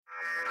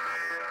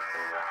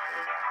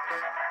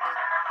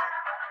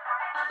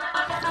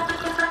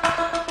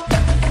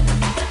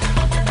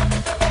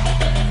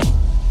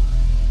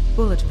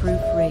Bulletproof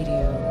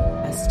Radio,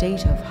 a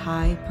state of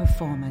high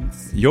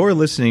performance. You're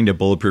listening to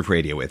Bulletproof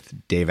Radio with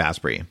Dave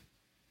Asprey.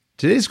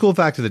 Today's cool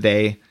fact of the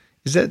day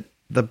is that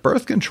the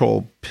birth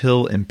control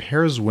pill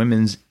impairs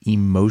women's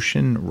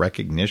emotion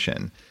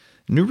recognition.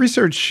 New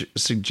research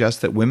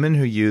suggests that women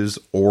who use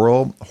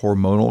oral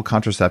hormonal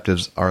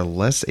contraceptives are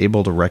less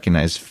able to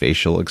recognize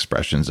facial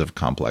expressions of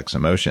complex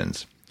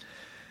emotions.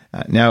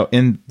 Now,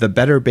 in the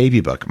Better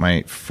Baby book,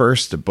 my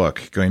first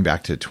book, going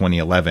back to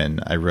 2011,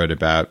 I wrote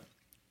about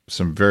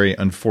some very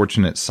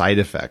unfortunate side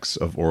effects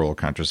of oral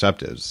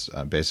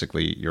contraceptives.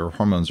 Basically, your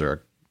hormones are a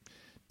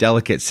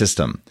delicate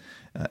system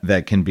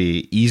that can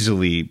be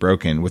easily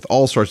broken with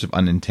all sorts of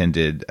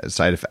unintended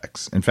side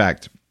effects. In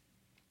fact,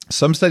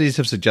 some studies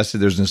have suggested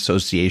there's an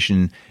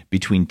association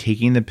between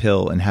taking the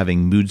pill and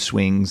having mood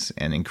swings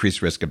and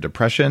increased risk of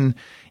depression.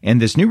 And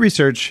this new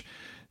research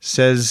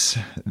says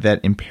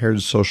that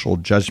impaired social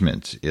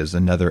judgment is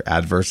another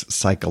adverse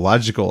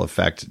psychological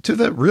effect to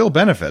the real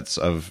benefits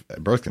of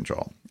birth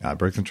control.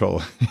 Birth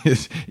control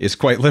is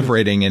quite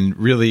liberating and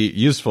really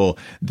useful.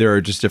 There are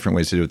just different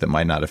ways to do it that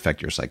might not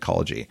affect your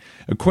psychology.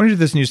 According to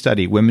this new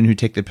study, women who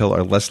take the pill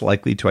are less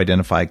likely to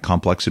identify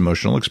complex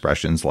emotional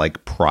expressions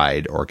like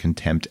pride or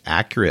contempt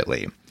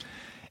accurately.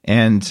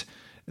 And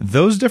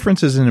those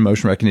differences in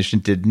emotion recognition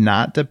did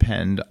not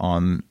depend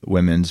on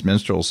women's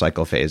menstrual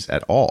cycle phase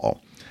at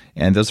all.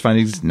 And those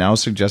findings now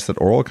suggest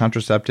that oral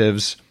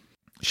contraceptives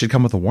should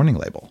come with a warning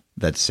label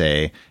that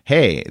say,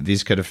 hey,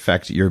 these could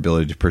affect your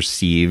ability to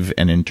perceive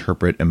and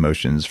interpret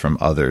emotions from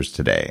others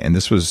today. And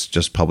this was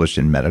just published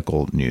in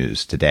Medical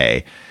News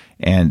Today.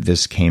 And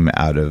this came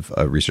out of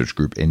a research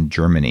group in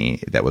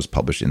Germany that was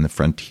published in the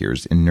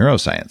Frontiers in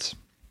Neuroscience.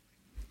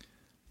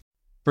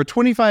 For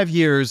 25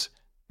 years,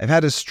 I've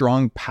had a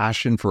strong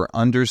passion for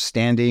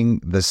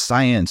understanding the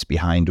science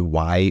behind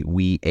why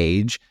we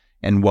age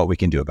and what we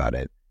can do about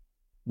it.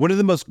 One of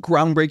the most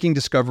groundbreaking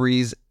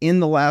discoveries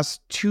in the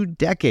last 2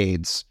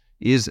 decades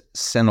is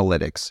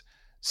senolytics.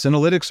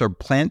 Senolytics are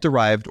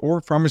plant-derived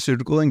or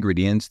pharmaceutical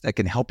ingredients that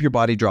can help your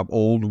body drop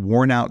old,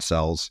 worn-out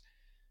cells.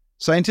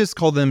 Scientists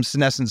call them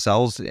senescent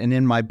cells, and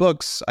in my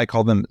books, I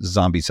call them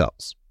zombie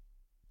cells.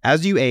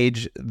 As you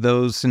age,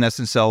 those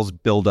senescent cells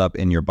build up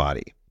in your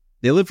body.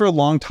 They live for a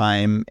long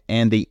time,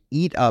 and they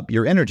eat up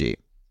your energy.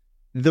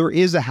 There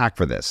is a hack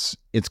for this.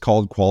 It's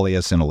called Qualia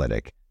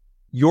Senolytic.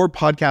 Your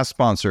podcast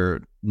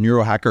sponsor,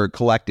 Neurohacker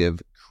Collective,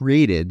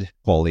 created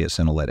Qualia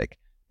Senolytic.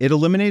 It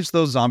eliminates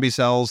those zombie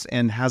cells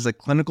and has a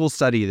clinical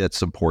study that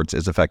supports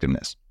its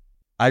effectiveness.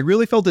 I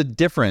really felt a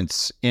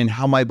difference in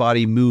how my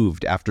body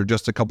moved after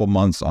just a couple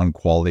months on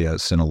Qualia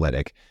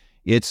Senolytic.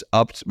 It's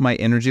upped my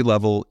energy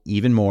level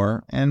even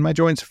more, and my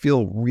joints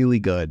feel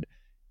really good.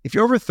 If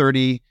you're over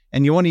 30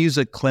 and you want to use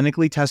a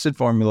clinically tested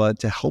formula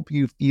to help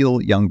you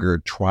feel younger,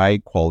 try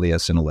Qualia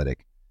Senolytic.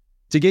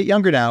 To get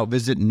younger now,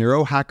 visit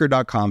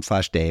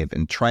neurohacker.com/Dave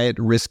and try it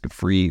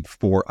risk-free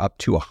for up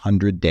to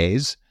 100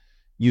 days.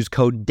 Use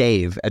code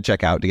DAVE at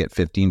checkout to get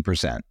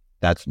 15%.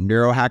 That's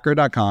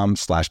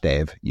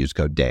neurohacker.com/Dave. Use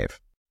code DAVE.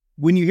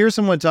 When you hear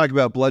someone talk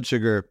about blood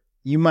sugar,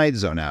 you might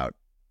zone out.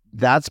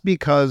 That's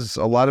because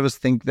a lot of us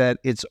think that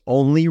it's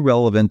only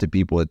relevant to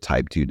people with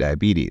type 2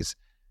 diabetes.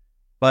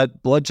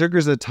 But blood sugar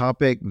is a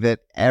topic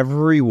that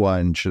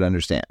everyone should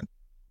understand.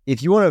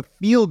 If you want to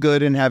feel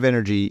good and have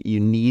energy, you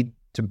need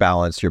to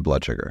balance your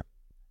blood sugar.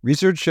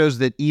 Research shows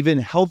that even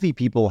healthy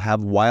people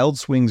have wild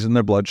swings in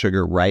their blood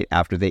sugar right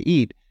after they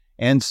eat,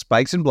 and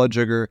spikes in blood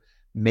sugar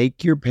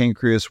make your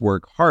pancreas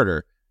work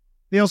harder.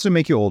 They also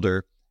make you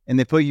older, and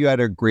they put you at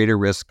a greater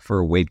risk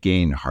for weight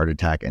gain, heart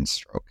attack, and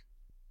stroke.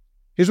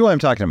 Here's why I'm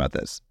talking about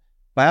this.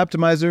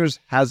 Bioptimizers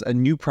has a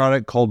new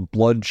product called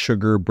Blood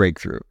Sugar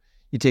Breakthrough.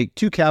 You take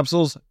 2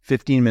 capsules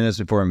 15 minutes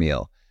before a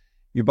meal.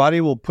 Your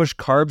body will push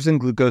carbs and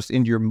glucose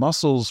into your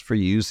muscles for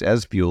use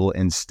as fuel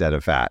instead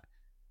of fat.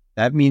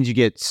 That means you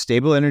get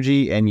stable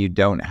energy and you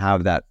don't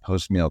have that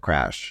post-meal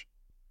crash.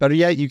 Better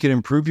yet, you can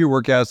improve your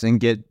workouts and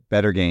get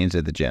better gains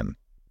at the gym.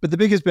 But the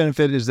biggest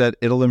benefit is that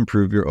it'll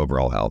improve your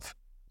overall health.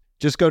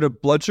 Just go to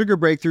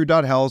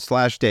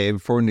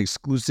bloodsugarbreakthrough.health/Dave for an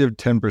exclusive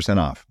 10%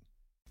 off.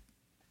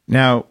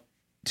 Now,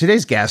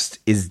 today's guest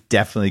is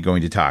definitely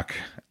going to talk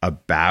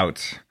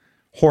about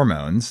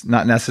hormones,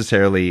 not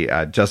necessarily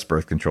just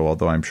birth control,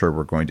 although I'm sure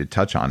we're going to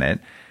touch on it.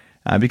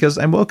 Because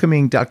I'm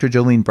welcoming Dr.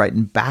 Jolene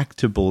Brighten back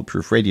to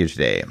Bulletproof Radio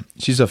today.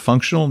 She's a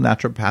functional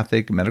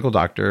naturopathic medical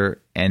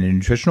doctor and a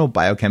nutritional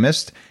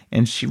biochemist,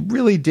 and she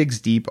really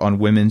digs deep on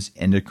women's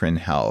endocrine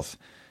health.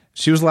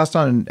 She was last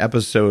on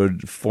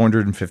episode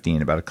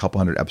 415, about a couple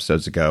hundred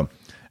episodes ago,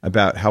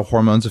 about how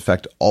hormones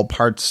affect all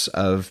parts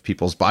of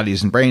people's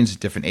bodies and brains at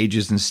different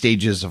ages and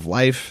stages of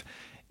life.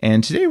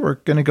 And today we're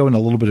going to go in a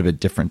little bit of a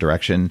different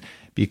direction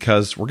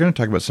because we're going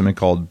to talk about something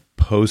called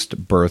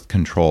post-birth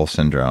control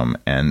syndrome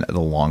and the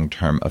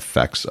long-term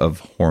effects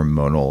of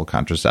hormonal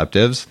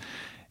contraceptives.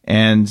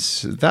 And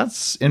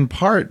that's in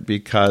part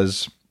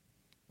because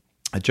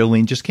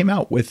Jolene just came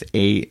out with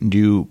a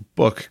new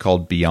book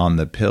called Beyond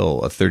the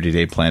Pill, a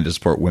 30-day plan to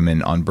support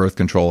women on birth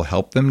control,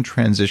 help them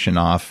transition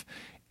off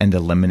and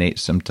eliminate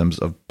symptoms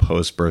of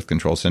post-birth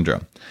control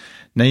syndrome.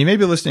 Now, you may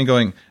be listening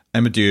going,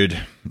 I'm a dude,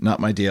 not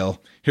my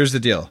deal. Here's the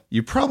deal.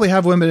 You probably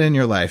have women in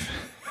your life.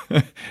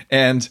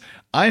 And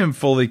I am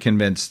fully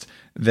convinced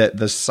that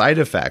the side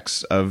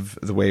effects of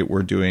the way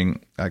we're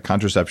doing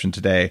contraception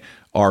today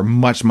are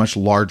much, much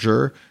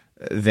larger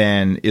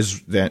than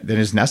is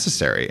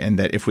necessary. And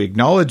that if we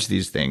acknowledge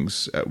these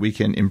things, we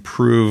can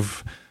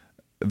improve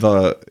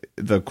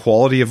the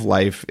quality of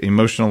life,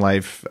 emotional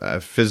life,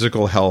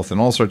 physical health, and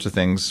all sorts of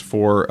things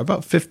for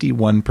about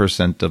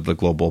 51% of the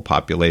global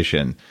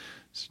population.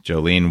 So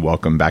Jolene,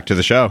 welcome back to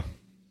the show.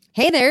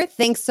 Hey there.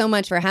 Thanks so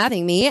much for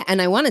having me.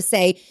 And I want to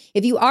say,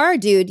 if you are a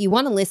dude, you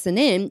want to listen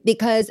in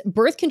because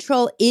birth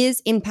control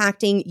is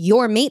impacting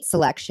your mate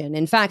selection.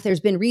 In fact, there's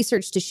been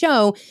research to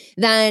show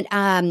that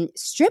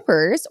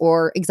strippers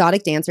or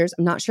exotic dancers,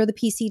 I'm not sure the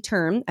PC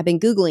term, I've been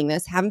Googling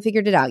this, haven't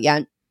figured it out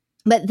yet.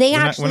 But they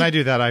when I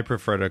do that, I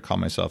prefer to call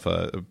myself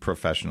a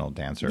professional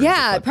dancer.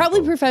 Yeah,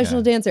 probably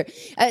professional dancer.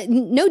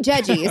 No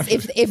judges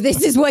if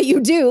this is what you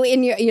do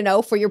in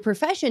your, for your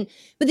profession.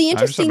 But the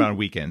interesting, just on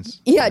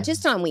weekends. Yeah,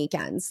 just on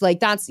weekends. Like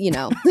that's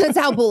that's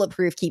how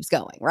Bulletproof keeps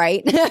going,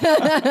 right?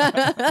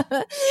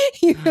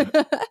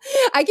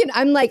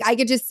 I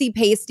could just see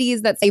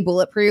pasties that say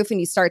Bulletproof,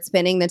 and you start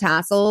spinning the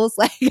tassels.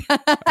 Like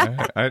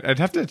I'd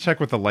have to check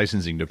with the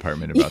licensing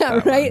department about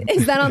that. Right? One.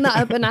 Is that on the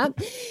up and up?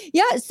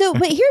 Yeah. So,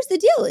 but here's the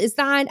deal: is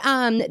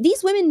that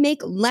these women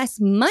make less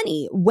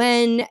money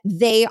when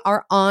they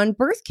are on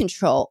birth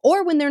control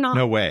or when they're not.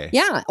 No way.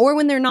 Yeah. Or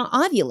when they're not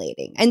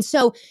ovulating. And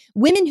so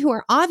women who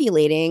are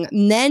ovulating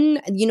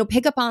then,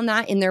 pick up on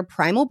that in their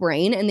primal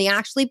brain and they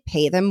actually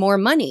pay them more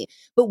money.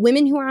 But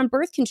women who are on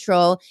birth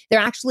control,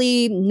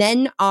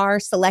 men are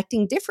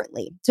selecting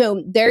differently.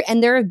 So there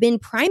have been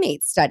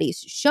primate studies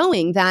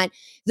showing that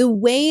the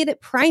way that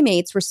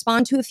primates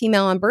respond to a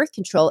female on birth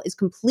control is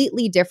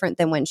completely different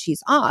than when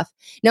she's off.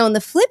 Now, on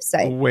the flip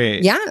side,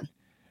 wait a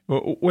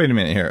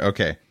minute here.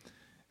 Okay.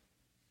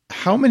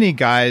 How many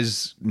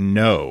guys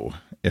know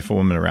if a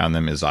woman around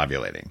them is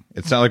ovulating?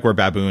 It's not like we're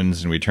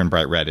baboons and we turn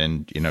bright red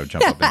and,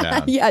 jump up and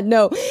down. Yeah,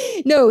 no.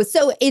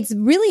 So it's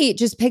really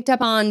just picked up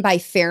on by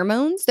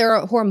pheromones. There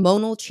are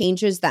hormonal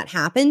changes that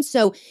happen.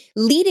 So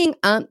leading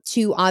up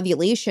to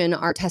ovulation,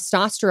 our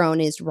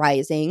testosterone is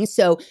rising.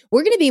 So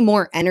we're going to be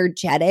more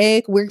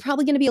energetic. We're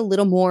probably going to be a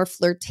little more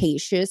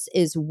flirtatious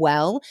as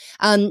well.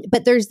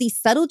 But there's these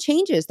subtle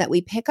changes that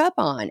we pick up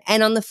on.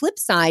 And on the flip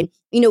side,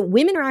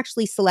 women are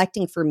actually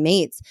selecting for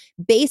mates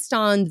based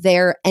on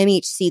their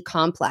MHC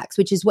complex,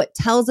 which is what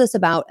tells us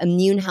about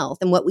immune health.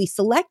 And what we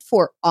select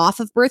for off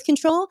of birth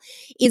control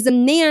is a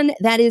man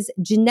that is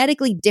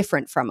genetically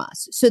different from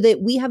us so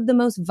that we have the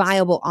most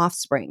viable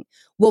offspring.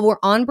 While we're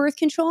on birth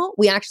control,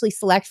 we actually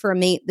select for a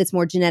mate that's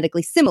more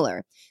genetically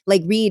similar.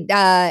 Like when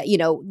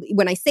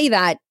I say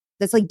that,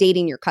 that's like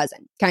dating your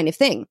cousin kind of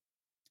thing.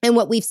 And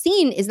what we've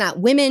seen is that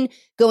women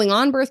going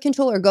on birth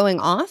control or going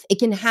off, it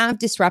can have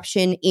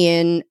disruption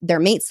in their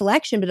mate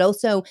selection, but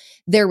also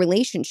their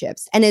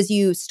relationships. And as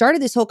you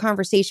started this whole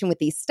conversation with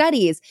these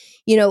studies,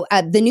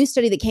 the new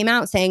study that came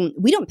out saying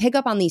we don't pick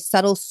up on these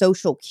subtle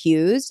social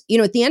cues.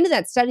 At the end of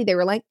that study, they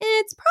were like,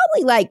 it's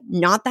probably like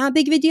not that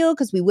big of a deal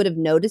because we would have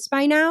noticed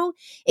by now,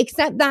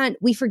 except that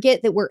we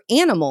forget that we're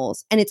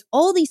animals. And it's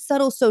all these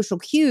subtle social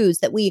cues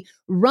that we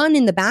run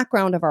in the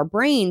background of our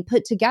brain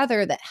put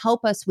together that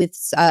help us with,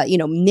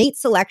 mate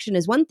selection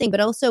is one thing, but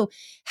also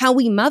how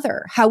we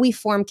mother, how we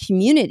form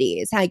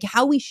communities, like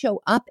how we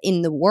show up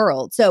in the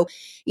world. So,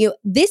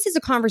 this is a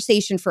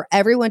conversation for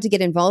everyone to get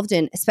involved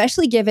in,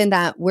 especially given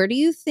that where do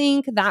you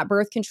think that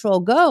birth control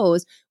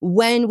goes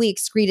when we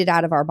excrete it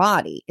out of our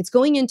body? It's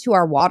going into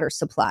our water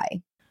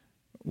supply.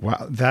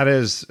 Wow,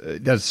 that's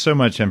so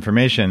much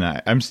information.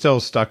 I'm still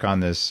stuck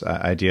on this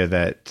idea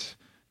that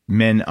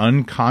men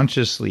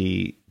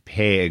unconsciously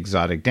pay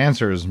exotic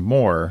dancers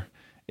more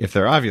if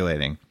they're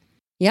ovulating.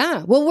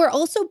 Yeah. Well, we're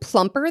also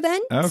plumper then.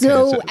 Okay,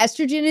 so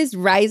estrogen is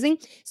rising.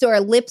 So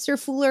our lips are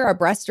fuller, our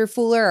breasts are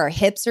fuller, our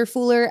hips are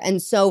fuller.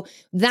 And so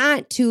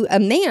that to a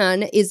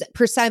man is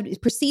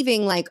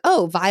perceiving like,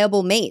 oh,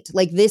 viable mate.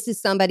 Like this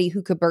is somebody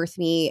who could birth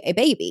me a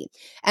baby.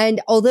 And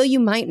although you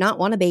might not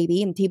want a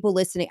baby, and people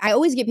listening, I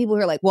always get people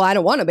who are like, well, I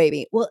don't want a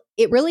baby. Well,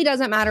 it really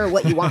doesn't matter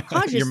what you want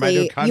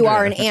consciously. You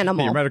are an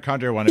animal. Your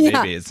mitochondria want a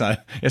baby. It's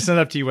not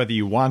up to you whether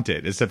you want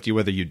it. It's up to you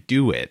whether you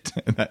do it.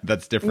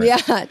 That's different.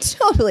 Yeah,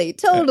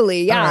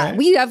 totally. Yeah, right.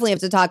 We definitely have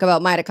to talk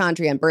about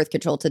mitochondria and birth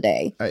control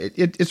today.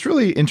 It's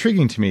really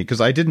intriguing to me because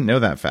I didn't know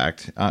that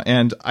fact.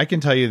 And I can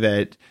tell you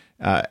that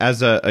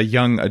as a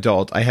young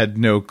adult, I had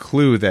no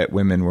clue that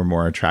women were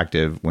more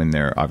attractive when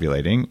they're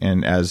ovulating.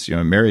 And as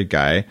a married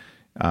guy,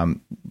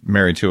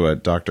 married to a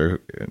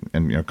doctor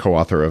and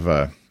co-author of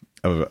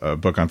a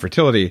book on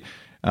fertility,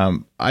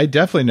 I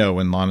definitely know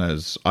when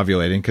Lana's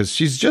ovulating because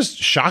she's just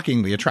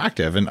shockingly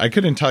attractive. And I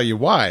couldn't tell you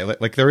why.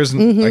 Like there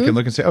isn't, I can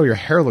look and say, oh, your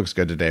hair looks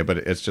good today. But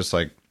it's just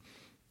like,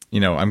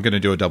 I'm going to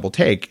do a double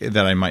take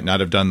that I might not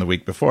have done the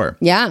week before.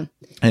 Yeah.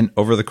 And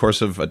over the course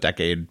of a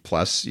decade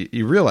plus,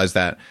 you realize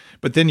that.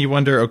 But then you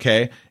wonder,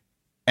 okay,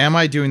 am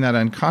I doing that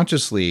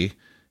unconsciously?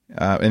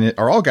 And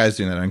are all guys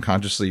doing that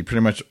unconsciously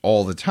pretty much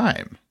all the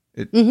time?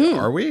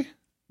 Are we?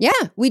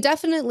 Yeah, we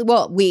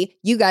definitely,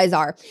 you guys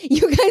are.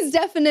 You guys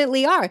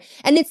definitely are.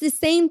 And it's the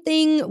same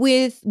thing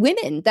with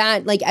women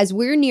that, like, as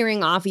we're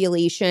nearing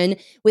ovulation,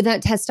 with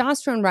that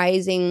testosterone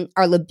rising,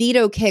 our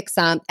libido kicks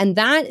up. And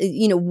that,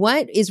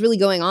 what is really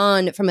going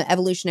on from an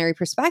evolutionary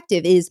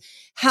perspective is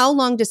how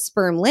long does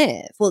sperm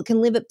live? Well, it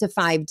can live up to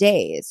 5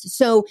 days.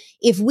 So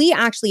if we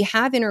actually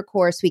have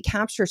intercourse, we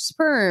capture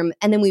sperm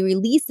and then we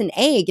release an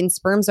egg and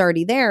sperm's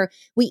already there,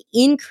 we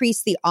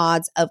increase the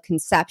odds of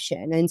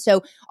conception. And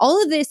so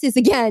all of this is,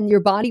 again,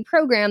 your body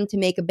programmed to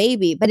make a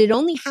baby, but it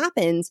only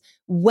happens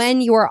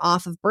when you're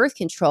off of birth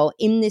control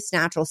in this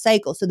natural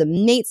cycle. So the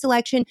mate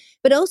selection,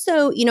 but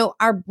also,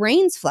 our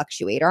brains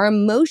fluctuate, our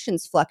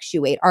emotions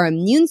fluctuate, our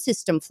immune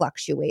system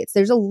fluctuates.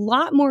 There's a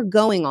lot more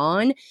going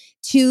on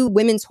to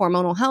women's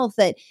hormonal health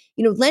that,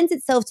 lends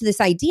itself to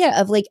this idea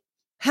of like,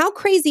 how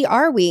crazy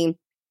are we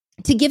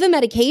to give a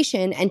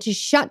medication and to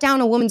shut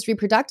down a woman's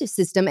reproductive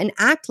system and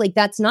act like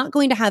that's not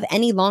going to have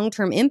any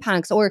long-term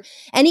impacts or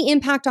any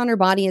impact on her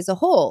body as a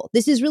whole.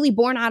 This is really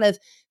born out of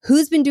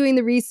who's been doing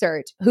the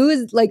research,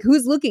 who's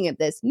looking at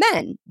this?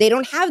 Men. They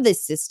don't have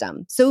this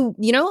system. So,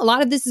 a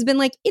lot of this has been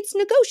like, it's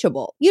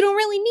negotiable. You don't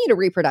really need a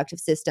reproductive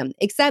system,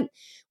 except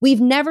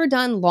we've never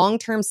done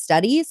long-term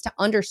studies to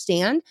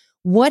understand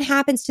what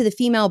happens to the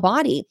female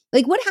body.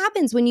 Like, what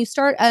happens when you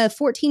start a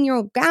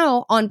 14-year-old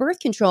gal on birth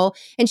control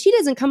and she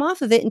doesn't come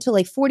off of it until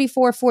like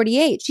 44,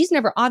 48? She's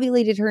never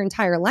ovulated her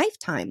entire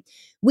lifetime.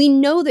 We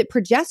know that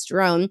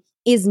progesterone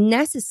is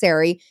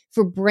necessary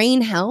for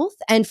brain health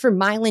and for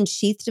myelin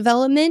sheath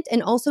development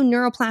and also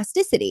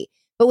neuroplasticity.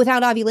 But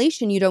without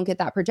ovulation, you don't get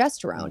that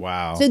progesterone.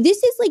 Wow. So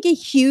this is like a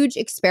huge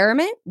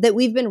experiment that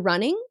we've been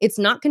running. It's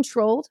not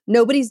controlled.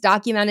 Nobody's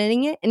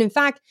documenting it. And in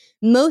fact,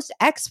 most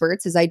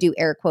experts, as I do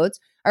air quotes,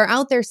 are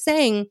out there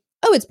saying,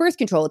 oh, it's birth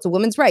control. It's a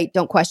woman's right.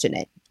 Don't question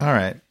it. All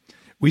right.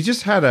 We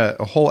just had a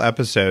whole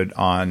episode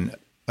on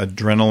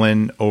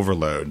adrenaline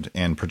overload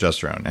and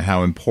progesterone and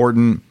how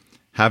important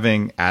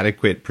having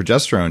adequate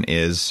progesterone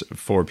is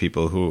for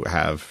people who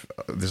have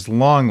this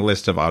long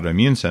list of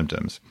autoimmune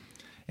symptoms.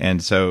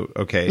 And so,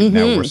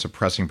 now we're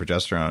suppressing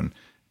progesterone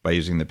by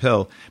using the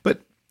pill.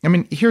 But I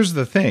mean, here's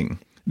the thing.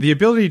 The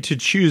ability to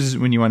choose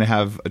when you want to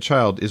have a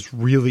child is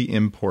really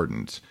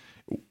important.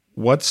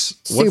 What's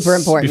super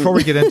important? Before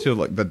we get into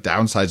like the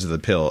downsides of the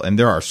pill, and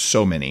there are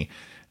so many,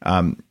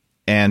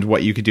 and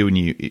what you could do when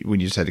you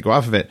decide to go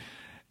off of it,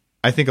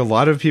 I think a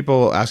lot of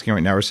people asking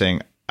right now are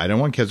saying, I don't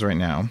want kids right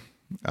now.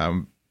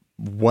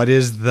 What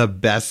is the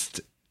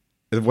best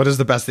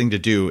thing to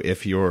do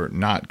if you're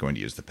not going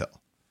to use the pill?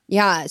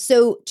 Yeah.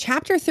 So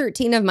chapter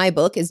 13 of my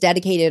book is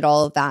dedicated to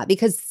all of that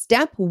because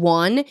step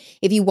one,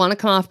 if you want to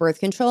come off birth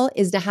control,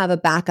 is to have a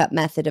backup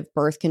method of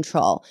birth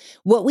control.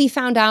 What we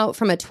found out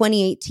from a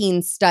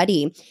 2018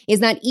 study is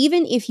that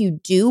even if you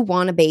do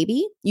want a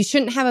baby, you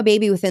shouldn't have a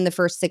baby within the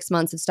first 6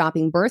 months of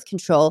stopping birth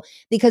control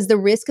because the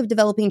risk of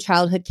developing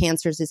childhood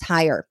cancers is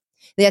higher.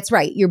 That's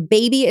right. Your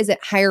baby is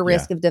at higher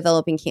risk of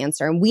developing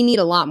cancer. And we need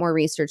a lot more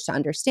research to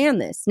understand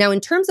this. Now,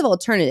 in terms of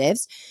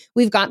alternatives,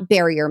 we've got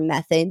barrier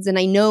methods. And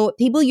I know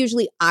people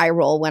usually eye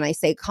roll when I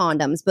say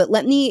condoms, but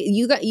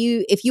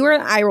if you are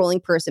an eye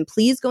rolling person,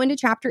 please go into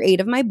chapter 8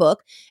 of my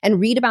book and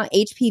read about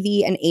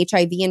HPV and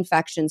HIV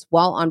infections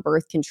while on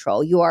birth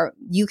control.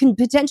 You can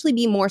potentially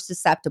be more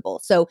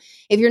susceptible. So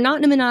if you're not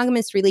in a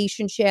monogamous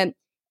relationship,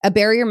 a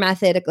barrier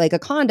method like a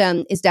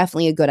condom is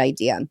definitely a good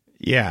idea.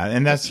 Yeah,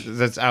 and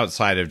that's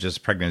outside of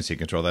just pregnancy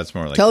control. That's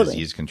more like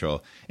disease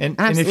control. And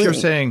if you're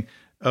saying,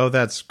 oh,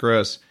 that's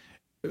gross,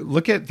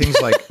 look at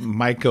things like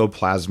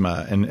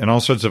mycoplasma and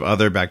all sorts of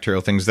other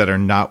bacterial things that are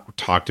not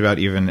talked about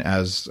even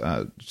as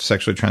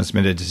sexually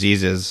transmitted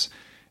diseases.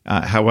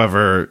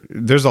 However,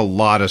 there's a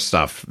lot of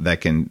stuff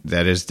that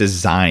is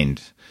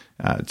designed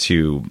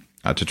to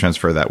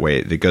transfer that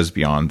way that goes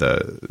beyond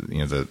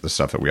the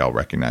stuff that we all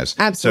recognize.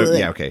 Absolutely.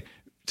 So okay.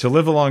 To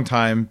live a long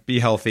time, be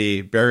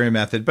healthy, barrier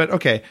method. But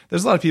okay,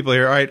 there's a lot of people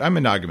here. All right, I'm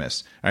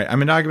monogamous. All right, I'm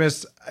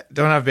monogamous. I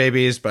don't have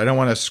babies, but I don't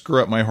want to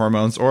screw up my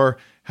hormones or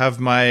have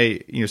my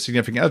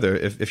significant other.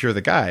 If you're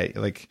the guy,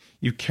 like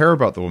you care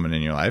about the woman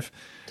in your life,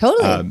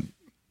 totally.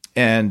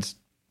 And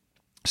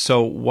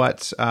so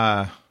what?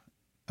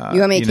 You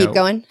want me to keep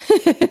going?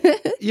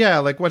 Yeah,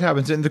 like what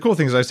happens? And the cool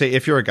thing is I say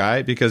if you're a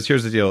guy, because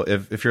here's the deal.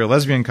 If you're a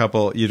lesbian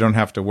couple, you don't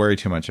have to worry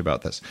too much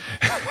about this.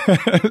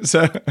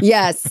 So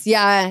yes,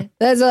 yeah.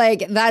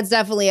 That's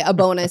definitely a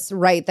bonus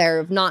right there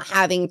of not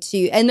having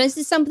to. And this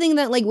is something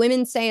that like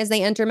women say as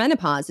they enter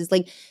menopause is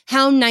like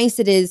how nice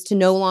it is to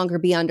no longer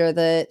be under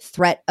the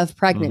threat of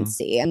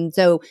pregnancy. Mm-hmm. And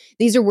so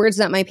these are words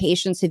that my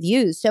patients have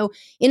used. So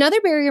in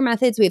other barrier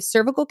methods, we have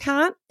cervical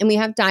cap and we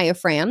have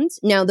diaphragms.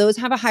 Now those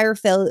have a higher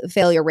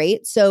failure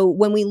rate. So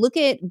when we look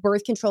at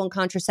birth control and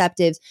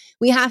contraceptives,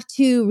 we have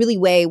to really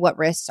weigh what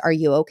risks are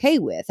you okay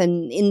with.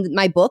 And in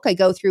my book, I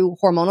go through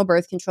hormonal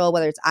birth control,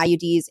 whether it's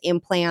IUDs,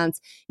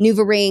 implants,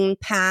 NuvaRing,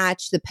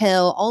 patch, the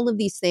pill, all of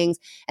these things.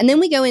 And then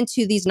we go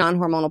into these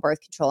non-hormonal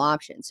birth control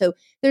options. So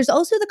there's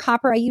also the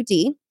copper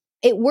IUD.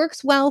 It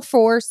works well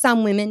for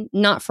some women,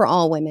 not for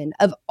all women.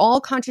 Of all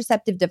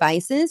contraceptive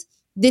devices,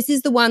 this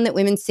is the one that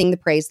women sing the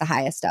praise the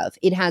highest of.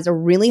 It has a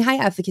really high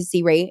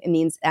efficacy rate. It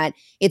means that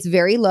it's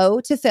very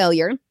low to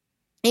failure.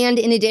 And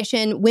in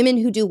addition, women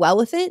who do well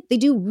with it, they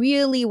do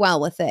really well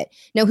with it.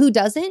 Now, who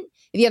doesn't?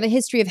 If you have a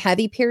history of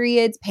heavy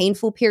periods,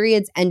 painful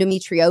periods,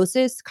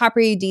 endometriosis,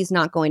 copper IUD is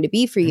not going to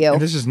be for you.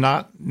 And this is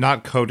not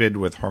coated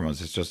with hormones.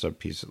 It's just a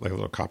piece of like a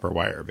little copper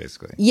wire,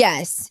 basically.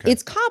 Yes, okay.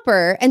 It's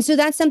copper. And so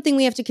that's something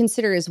we have to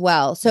consider as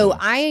well. So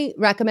I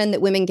recommend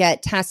that women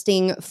get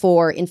testing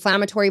for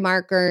inflammatory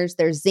markers.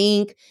 There's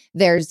zinc,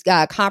 there's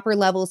copper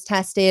levels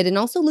tested, and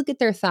also look at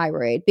their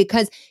thyroid,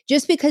 because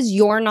just because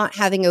you're not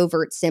having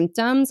overt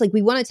symptoms, like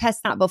we want to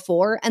test that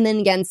before and then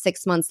again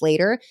 6 months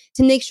later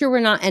to make sure we're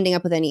not ending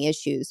up with any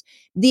issues.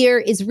 There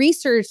is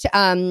research,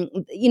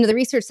 the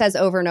research says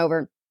over and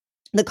over,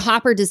 the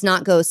copper does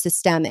not go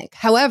systemic.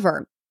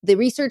 However, the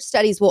research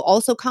studies will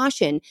also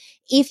caution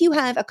if you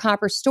have a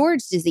copper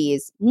storage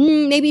disease,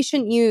 maybe we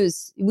shouldn't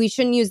use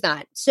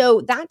that.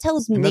 So that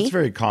tells me. And that's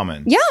very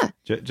common. Yeah.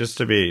 Just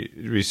to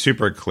be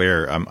super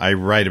clear, I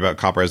write about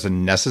copper as a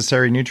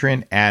necessary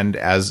nutrient and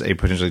as a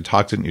potentially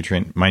toxic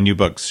nutrient. My new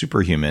book,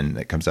 Superhuman,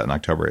 that comes out in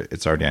October,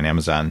 it's already on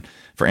Amazon,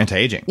 for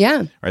anti-aging.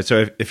 Yeah. Right.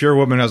 So if you're a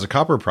woman who has a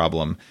copper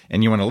problem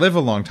and you want to live a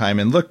long time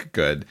and look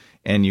good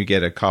and you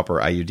get a copper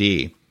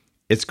IUD,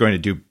 it's going to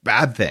do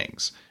bad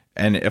things.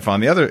 And if,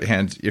 on the other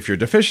hand, if you're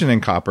deficient in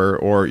copper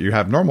or you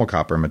have normal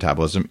copper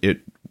metabolism,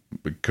 it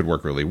could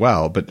work really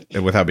well. But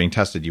without being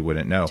tested, you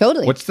wouldn't know.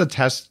 Totally. What's the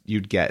test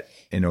you'd get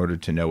in order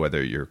to know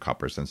whether you're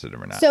copper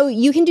sensitive or not? So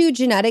you can do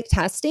genetic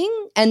testing.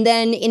 And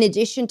then in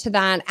addition to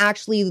that,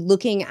 actually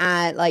looking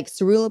at like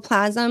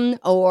ceruloplasm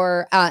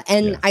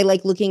I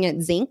like looking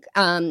at zinc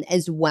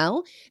as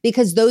well,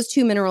 because those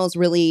two minerals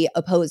really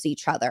oppose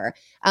each other.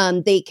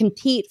 They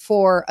compete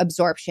for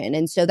absorption.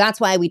 And so that's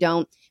why we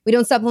don't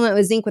supplement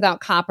with zinc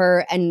without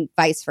copper and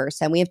vice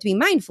versa. And we have to be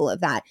mindful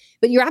of that.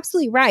 But you're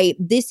absolutely right.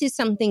 This is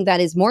something that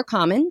is more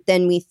common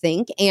than we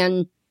think.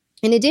 And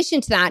in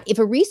addition to that, if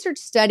a research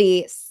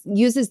study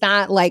uses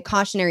that like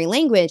cautionary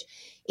language,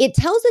 it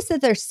tells us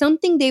that there's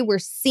something they were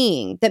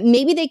seeing that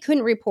maybe they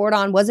couldn't report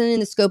on, wasn't in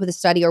the scope of the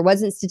study, or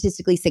wasn't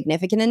statistically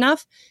significant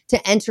enough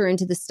to enter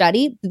into the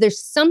study.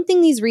 There's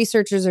something these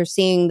researchers are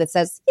seeing that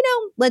says,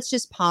 let's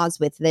just pause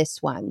with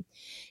this one.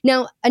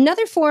 Now,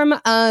 another form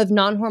of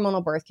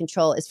non-hormonal birth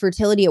control is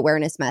fertility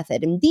awareness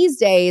method. And these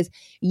days,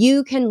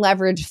 you can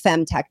leverage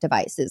femtech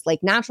devices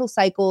like Natural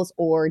Cycles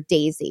or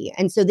Daisy.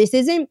 And so this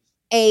isn't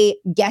a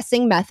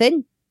guessing method.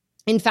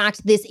 In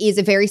fact, this is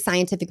a very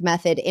scientific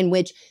method in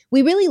which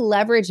we really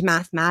leverage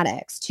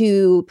mathematics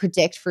to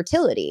predict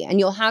fertility. And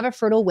you'll have a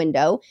fertile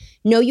window.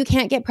 No, you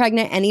can't get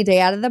pregnant any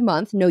day out of the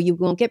month. No, you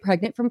won't get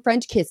pregnant from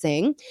French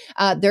kissing.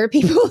 There are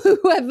people who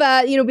have,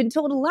 been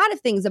told a lot of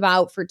things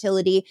about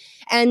fertility.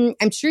 And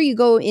I'm sure you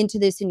go into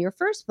this in your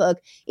first book,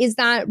 is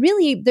that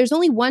really there's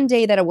only one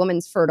day that a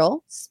woman's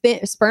fertile.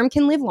 Sperm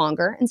can live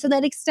longer. And so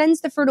that extends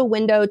the fertile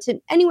window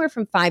to anywhere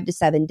from 5 to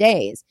 7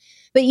 days.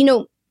 But,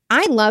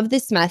 I love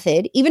this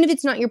method, even if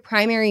it's not your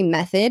primary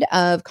method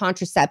of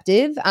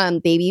contraceptive,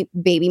 baby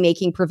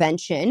making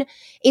prevention.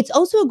 It's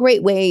also a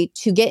great way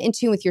to get in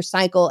tune with your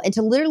cycle and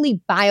to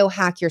literally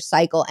biohack your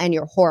cycle and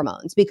your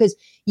hormones, because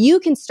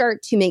you can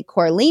start to make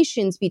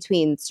correlations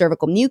between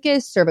cervical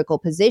mucus, cervical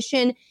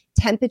position,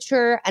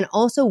 temperature, and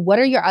also what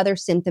are your other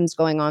symptoms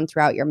going on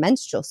throughout your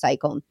menstrual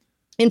cycle.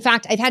 In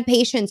fact, I've had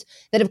patients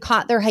that have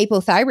caught their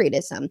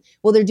hypothyroidism.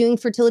 Well, they're doing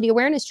fertility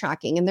awareness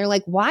tracking and they're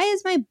like, why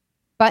is my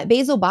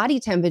basal body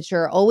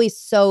temperature always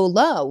so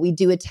low? We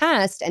do a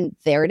test and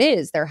there it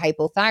is, they're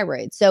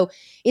hypothyroid. So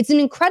it's an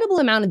incredible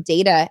amount of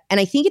data. And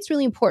I think it's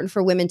really important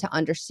for women to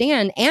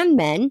understand, and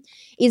men,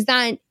 is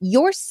that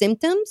your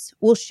symptoms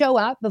will show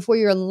up before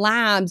your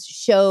labs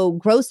show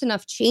gross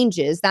enough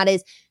changes, that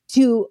is,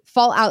 to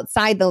fall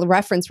outside the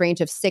reference range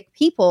of sick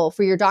people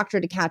for your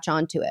doctor to catch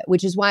on to it,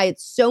 which is why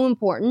it's so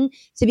important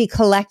to be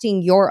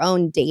collecting your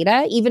own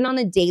data, even on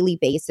a daily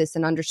basis,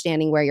 and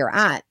understanding where you're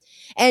at.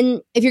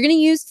 And if you're going to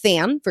use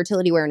FAM,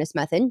 fertility awareness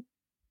method,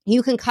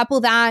 you can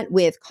couple that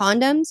with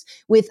condoms,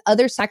 with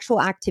other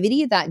sexual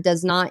activity that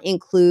does not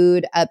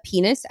include a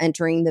penis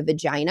entering the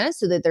vagina,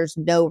 so that there's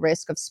no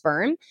risk of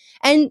sperm.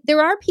 And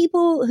there are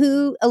people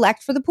who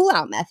elect for the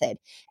pull-out method.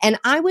 And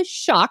I was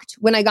shocked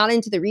when I got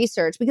into the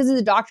research, because as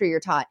a doctor, you're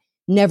taught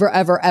never,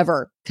 ever,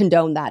 ever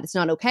condone that. It's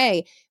not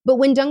okay. But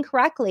when done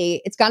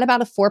correctly, it's got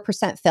about a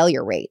 4%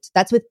 failure rate.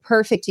 That's with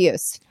perfect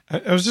use.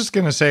 I was just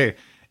going to say,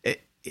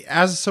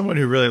 as someone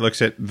who really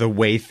looks at the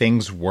way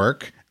things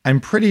work, I'm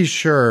pretty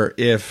sure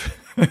if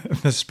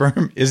the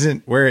sperm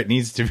isn't where it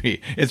needs to be,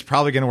 it's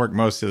probably going to work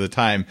most of the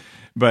time.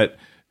 But,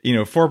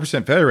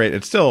 4% failure rate,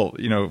 it's still,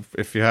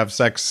 if you have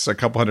sex a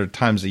couple hundred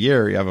times a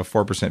year, you have a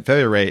 4%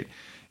 failure rate.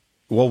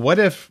 Well, what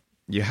if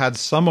you had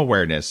some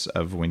awareness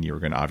of when you were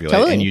going to ovulate,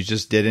 totally, and you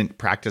just didn't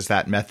practice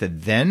that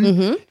method then?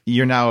 Mm-hmm.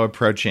 You're now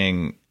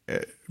approaching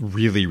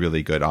really,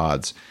 really good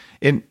odds.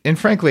 And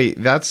frankly,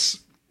 that's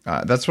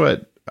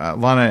what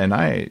Lana and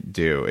I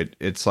do.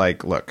 It's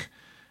like, look,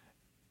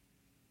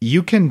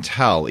 you can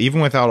tell,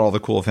 even without all the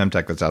cool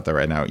femtech that's out there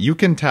right now, you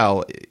can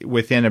tell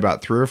within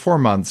about 3 or 4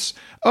 months,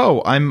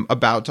 oh, I'm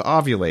about to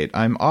ovulate.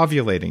 I'm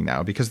ovulating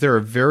now, because there are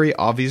very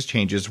obvious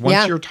changes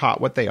once you're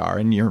taught what they are,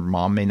 and your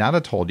mom may not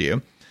have told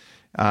you.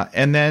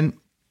 And then,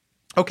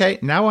 okay,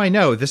 now I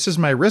know this is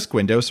my risk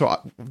window. So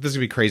this is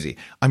gonna be crazy.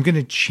 I'm going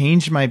to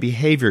change my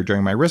behavior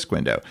during my risk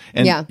window.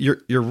 And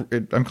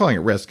I'm calling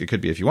it risk. It could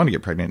be, if you want to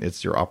get pregnant,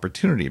 it's your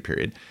opportunity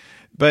period.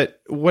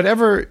 But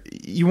whatever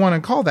you want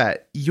to call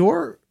that,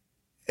 your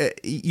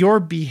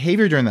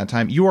behavior during that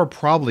time, you are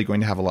probably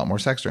going to have a lot more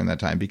sex during that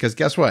time, because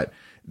guess what?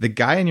 The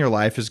guy in your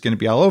life is going to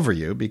be all over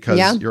you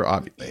because you're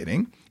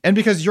ovulating, and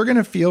because you're going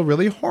to feel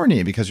really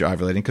horny because you're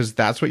ovulating, because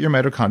that's what your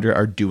mitochondria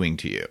are doing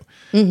to you.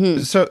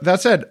 Mm-hmm. So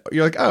that said,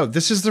 you're like, oh,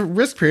 this is the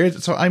risk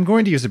period, so I'm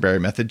going to use the barrier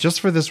method just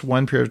for this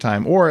one period of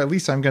time, or at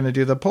least I'm going to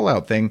do the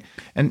pull-out thing.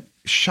 And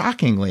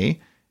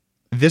shockingly,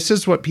 this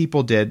is what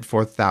people did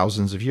for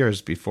thousands of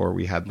years before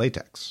we had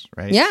latex,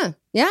 right? Yeah.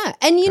 Yeah.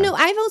 And,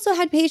 I've also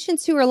had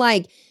patients who are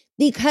like,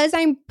 because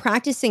I'm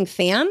practicing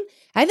FAM,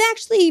 I've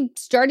actually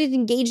started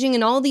engaging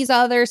in all these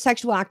other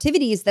sexual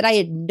activities that I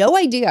had no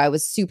idea I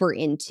was super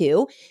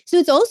into. So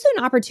it's also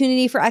an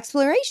opportunity for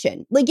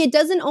exploration. Like, it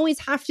doesn't always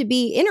have to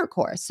be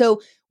intercourse.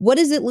 So what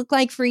does it look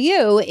like for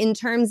you in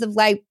terms of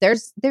like,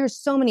 there's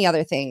so many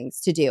other things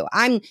to do.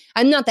 I'm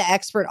not the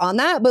expert on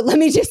that, but let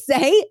me just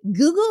say,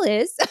 Google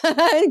is.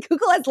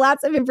 Google has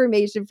lots of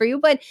information for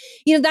you. But,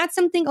 that's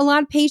something a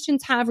lot of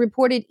patients have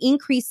reported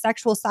increased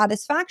sexual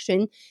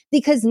satisfaction,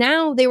 because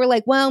now they were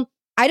like, well,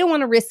 I don't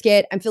want to risk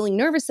it. I'm feeling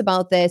nervous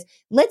about this.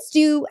 Let's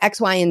do X,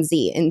 Y, and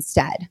Z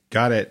instead.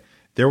 Got it.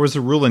 There was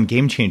a rule in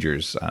Game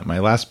Changers, my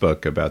last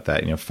book, about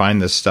that.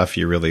 Find the stuff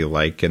you really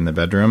like in the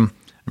bedroom.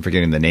 I'm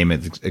forgetting the name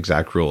of the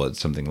exact rule. It's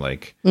something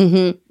like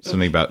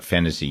something about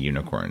fantasy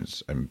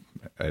unicorns.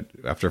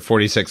 After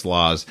 46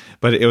 laws,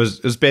 but it was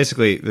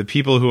basically the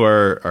people who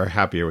are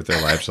happier with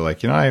their lives are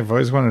like, I've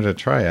always wanted to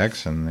try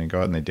X, and they go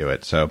out and they do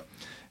it. So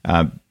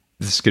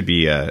this could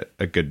be a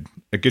good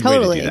way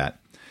to do that.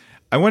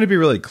 I want to be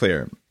really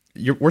clear.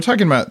 We're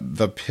talking about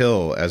the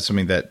pill as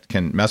something that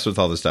can mess with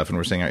all this stuff, and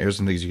we're saying, here's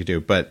some things you could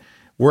do. But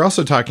we're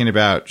also talking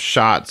about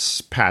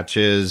shots,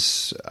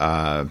 patches,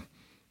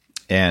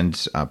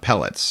 and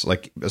pellets,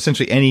 like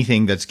essentially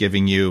anything that's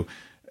giving you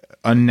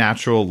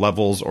unnatural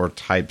levels or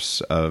types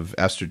of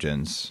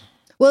estrogens.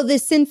 Well, the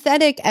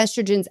synthetic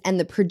estrogens and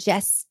the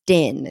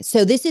progestin.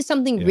 So this is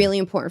something really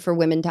important for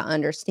women to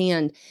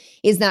understand,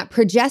 is that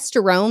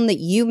progesterone that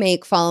you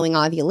make following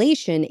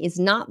ovulation is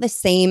not the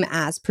same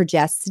as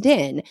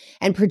progestin.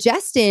 And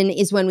progestin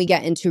is when we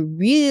get into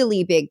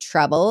really big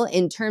trouble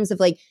in terms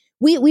of like,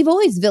 we've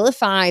always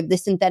vilified the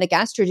synthetic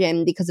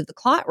estrogen because of the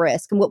clot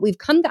risk. And what we've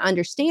come to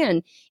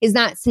understand is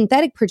that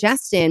synthetic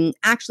progestin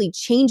actually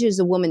changes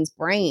a woman's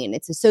brain.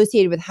 It's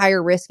associated with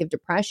higher risk of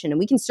depression. And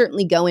we can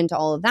certainly go into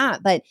all of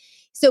that. But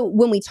so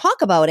when we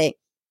talk about it,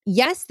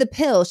 yes, the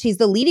pill, she's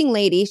the leading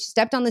lady. She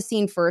stepped on the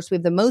scene first. We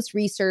have the most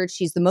research.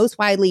 She's the most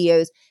widely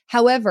used.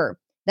 However,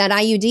 that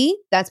IUD,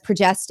 that's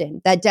progestin.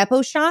 That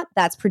depot shot,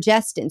 that's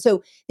progestin.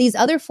 So these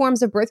other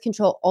forms of birth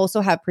control also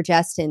have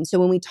progestin. So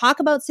when we talk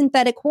about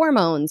synthetic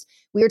hormones,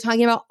 we are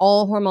talking about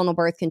all hormonal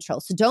birth control.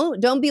 So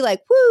don't be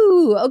like,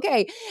 whoo,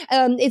 okay,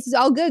 it's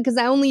all good because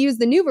I only use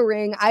the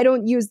NuvaRing. I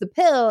don't use the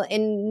pill.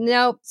 And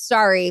no,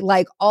 sorry,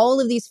 like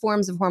all of these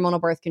forms of hormonal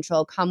birth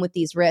control come with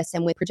these risks.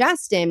 And with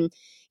progestin,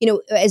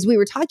 as we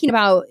were talking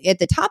about at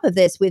the top of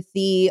this with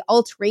the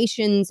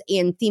alterations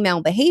in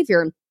female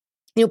behavior,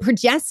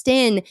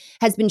 progestin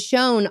has been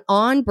shown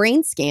on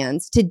brain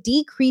scans to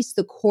decrease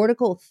the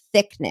cortical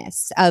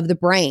thickness of the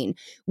brain,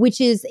 which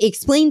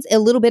explains a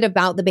little bit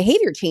about the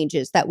behavior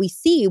changes that we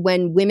see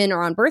when women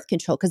are on birth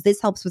control, because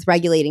this helps with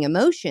regulating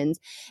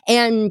emotions.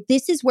 And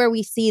this is where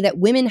we see that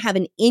women have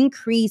an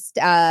increased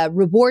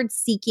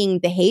reward-seeking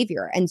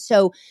behavior. And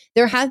so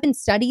there have been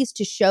studies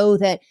to show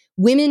that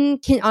women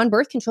on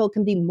birth control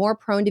can be more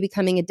prone to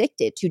becoming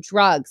addicted to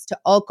drugs, to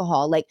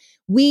alcohol. Like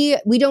we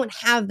don't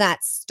have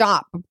that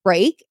stop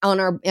break on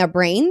our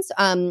brains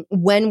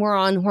when we're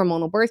on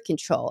hormonal birth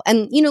control.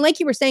 And, like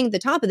you were saying at the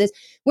top of this,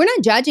 we're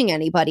not judging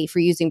anybody for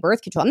using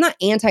birth control. I'm not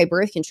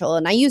anti-birth control.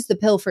 And I used the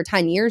pill for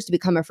 10 years to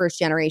become a first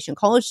generation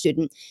college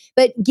student.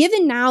 But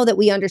given now that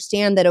we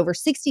understand that over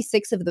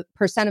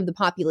 66% of the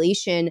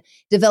population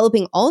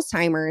developing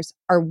Alzheimer's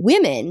are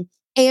women,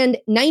 and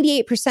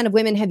 98% of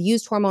women have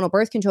used hormonal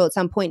birth control at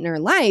some point in their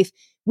life,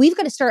 we've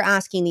got to start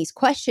asking these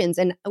questions.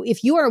 And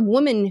if you are a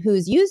woman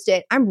who's used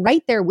it, I'm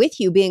right there with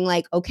you being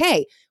like,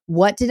 okay,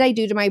 what did I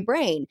do to my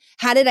brain?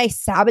 How did I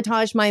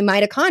sabotage my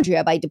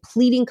mitochondria by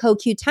depleting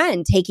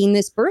CoQ10, taking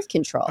this birth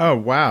control? Oh,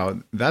 wow.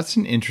 That's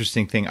an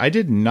interesting thing. I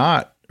did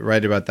not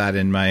write about that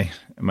in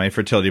my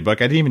fertility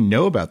book. I didn't even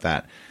know about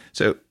that.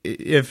 So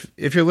if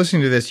you're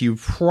listening to this, you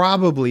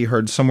probably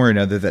heard somewhere or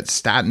another that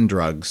statin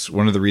drugs,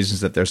 one of the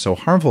reasons that they're so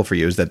harmful for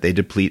you is that they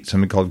deplete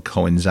something called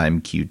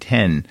coenzyme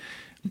Q10,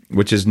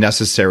 which is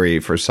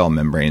necessary for cell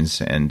membranes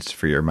and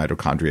for your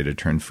mitochondria to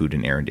turn food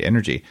and air into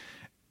energy.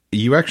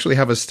 You actually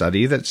have a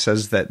study that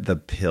says that the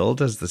pill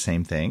does the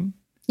same thing?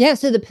 Yeah,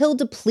 so the pill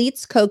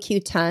depletes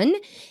CoQ10.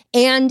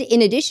 And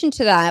in addition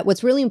to that,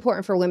 what's really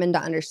important for women to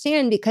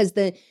understand, because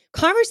the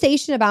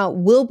conversation about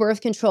will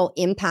birth control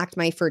impact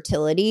my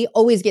fertility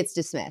always gets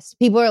dismissed.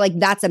 People are like,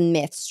 that's a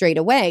myth straight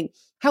away.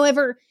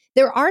 However,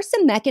 there are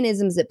some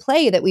mechanisms at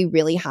play that we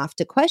really have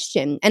to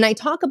question. And I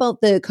talk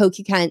about the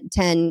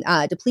CoQ10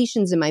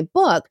 depletions in my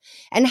book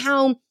and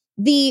how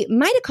the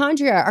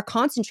mitochondria are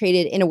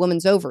concentrated in a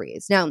woman's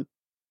ovaries. Now,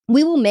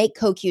 we will make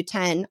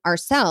CoQ10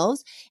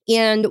 ourselves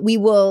and we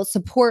will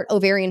support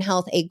ovarian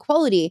health, egg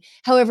quality.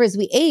 However, as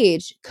we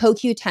age,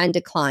 CoQ10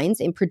 declines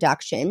in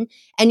production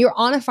and you're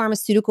on a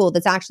pharmaceutical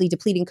that's actually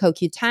depleting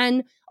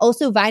CoQ10,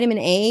 also vitamin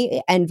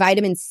A and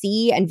vitamin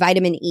C and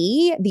vitamin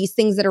E, these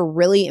things that are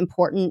really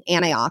important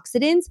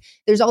antioxidants.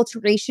 There's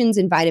alterations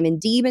in vitamin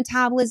D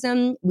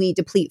metabolism. We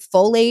deplete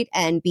folate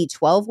and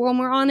B12 when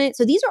we're on it.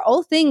 So these are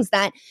all things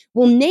that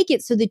will make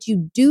it so that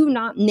you do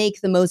not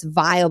make the most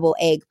viable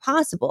egg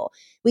possible.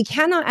 We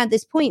cannot at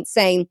this point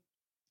say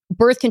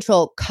birth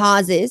control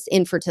causes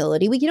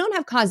infertility. We don't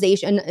have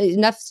causation,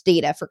 enough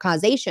data for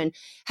causation.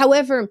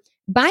 However,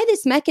 by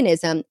this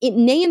mechanism, it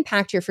may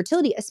impact your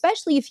fertility,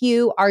 especially if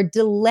you are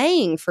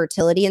delaying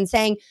fertility and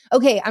saying,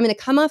 okay, I'm going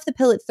to come off the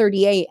pill at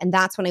 38 and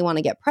that's when I want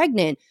to get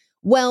pregnant.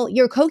 Well,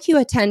 your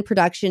CoQ10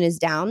 production is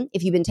down.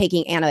 If you've been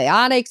taking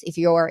antibiotics, if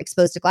you're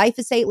exposed to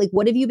glyphosate, like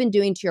what have you been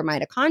doing to your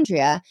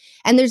mitochondria?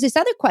 And there's this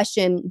other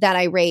question that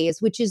I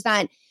raise, which is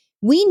that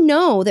we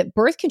know that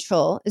birth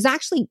control is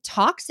actually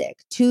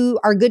toxic to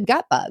our good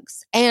gut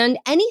bugs. And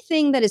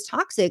anything that is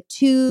toxic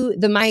to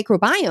the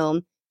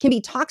microbiome can be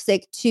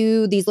toxic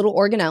to these little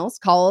organelles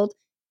called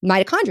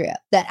mitochondria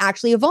that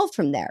actually evolved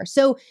from there.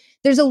 So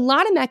there's a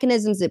lot of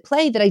mechanisms at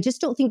play that I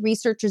just don't think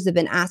researchers have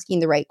been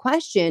asking the right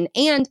question.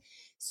 And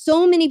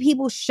so many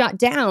people shut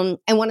down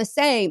and want to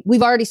say,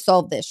 we've already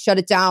solved this, shut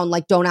it down,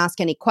 like don't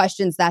ask any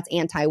questions, that's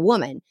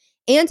anti-woman.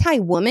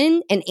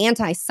 Anti-woman and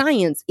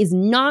anti-science is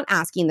not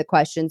asking the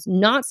questions,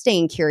 not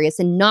staying curious,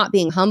 and not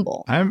being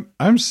humble.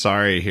 I'm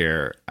sorry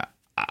here.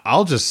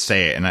 I'll just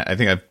say it, and I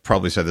think I've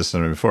probably said this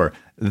somewhere before.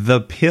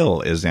 The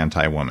pill is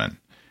anti-woman.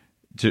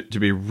 To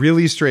be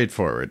really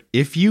straightforward,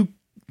 if you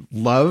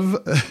love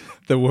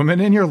the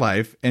woman in your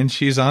life and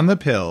she's on the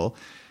pill,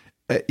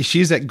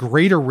 she's at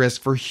greater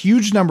risk for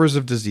huge numbers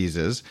of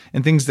diseases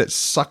and things that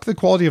suck the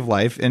quality of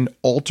life and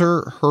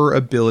alter her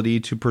ability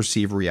to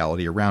perceive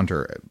reality around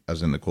her,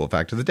 as in the cool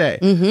fact of the day.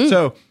 Mm-hmm.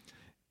 So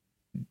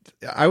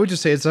I would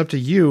just say it's up to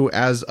you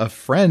as a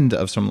friend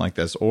of someone like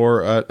this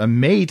or a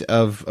mate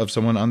of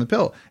someone on the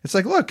pill. It's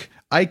like, look,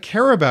 I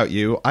care about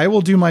you. I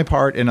will do my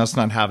part in us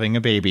not having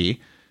a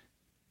baby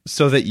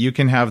so that you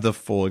can have the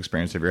full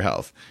experience of your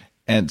health.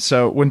 And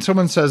so when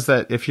someone says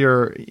that if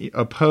you're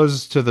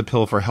opposed to the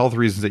pill for health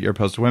reasons that you're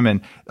opposed to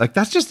women, like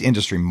that's just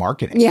industry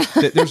marketing. Yeah.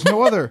 There's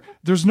no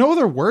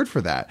other word for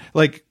that.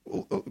 Like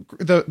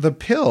the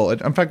pill,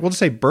 in fact, we'll just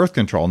say birth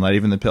control, not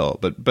even the pill,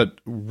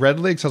 but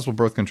readily accessible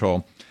birth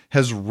control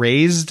has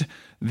raised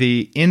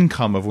the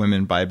income of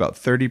women by about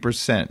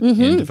 30%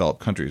 in developed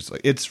countries.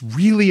 Like, it's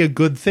really a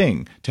good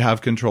thing to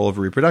have control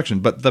over reproduction,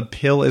 but the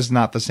pill is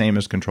not the same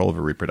as control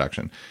over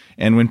reproduction.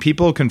 And when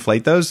people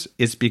conflate those,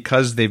 it's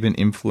because they've been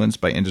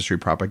influenced by industry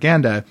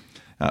propaganda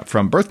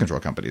from birth control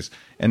companies.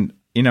 And,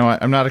 you know,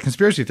 I'm not a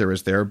conspiracy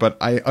theorist there, but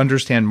I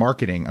understand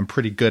marketing. I'm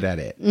pretty good at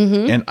it.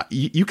 And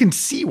you can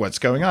see what's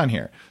going on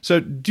here. So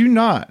do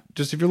not,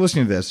 just if you're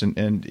listening to this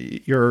and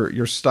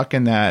you're stuck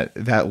in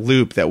that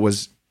loop that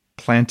was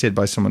planted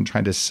by someone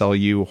trying to sell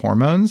you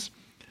hormones,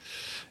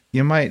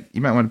 you might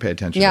want to pay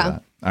attention to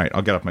that. All right,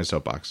 I'll get off my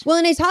soapbox. Well,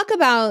 and I talk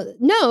about,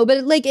 no,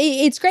 but like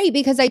it's great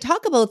because I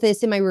talk about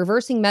this in my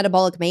Reversing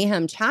Metabolic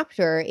Mayhem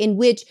chapter, in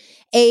which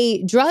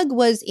a drug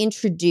was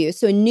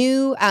introduced. So a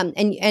new,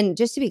 and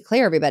just to be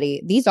clear,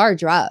 everybody, these are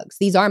drugs.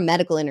 These are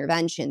medical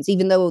interventions,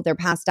 even though they're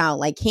passed out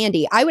like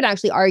candy. I would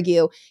actually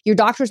argue your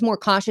doctor's more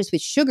cautious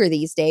with sugar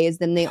these days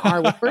than they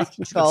are with birth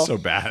control. That's so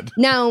bad.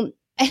 Now,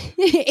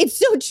 it's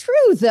so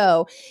true,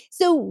 though.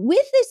 So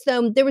with this,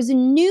 though, there was a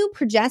new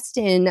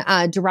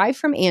progestin derived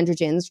from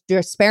androgens.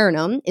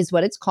 Drospirenone is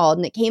what it's called.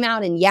 And it came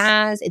out in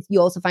Yaz. You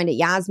also find it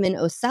Yasmin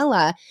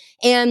Ocella.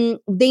 And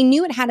they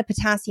knew it had a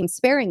potassium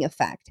sparing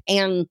effect.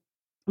 And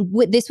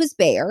this was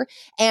Bayer,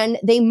 and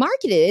they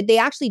marketed it. They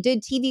actually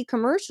did TV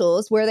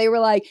commercials where they were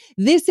like,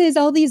 this is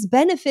all these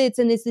benefits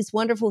and it's this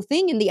wonderful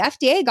thing. And the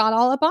FDA got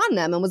all up on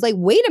them and was like,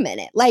 wait a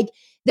minute, like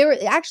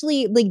they're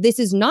actually like, this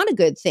is not a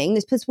good thing.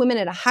 This puts women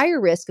at a higher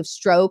risk of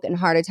stroke and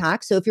heart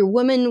attack. So if you're a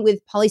woman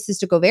with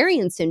polycystic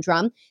ovarian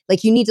syndrome,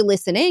 like you need to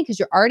listen in because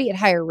you're already at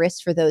higher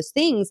risk for those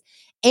things.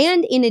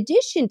 And in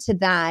addition to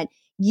that,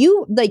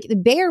 like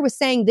Bayer was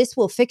saying this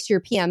will fix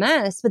your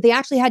PMS, but they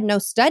actually had no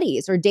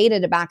studies or data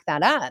to back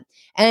that up.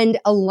 And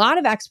a lot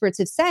of experts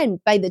have said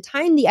by the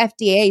time the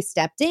FDA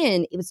stepped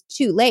in, it was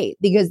too late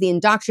because the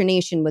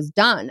indoctrination was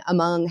done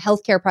among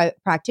healthcare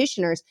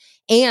practitioners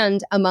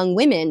and among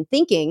women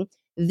thinking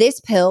this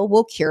pill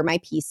will cure my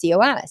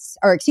PCOS,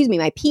 or excuse me,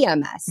 my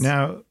PMS.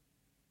 Now,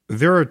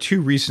 there are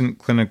two recent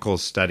clinical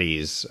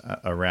studies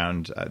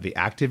around the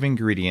active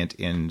ingredient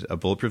in a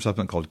bulletproof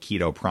supplement called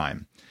Keto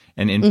Prime.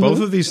 And in both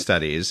of these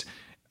studies,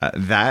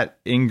 That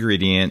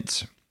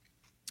ingredient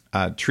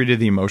treated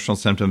the emotional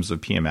symptoms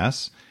of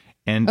PMS.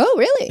 And oh,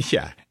 really?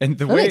 Yeah. And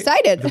I'm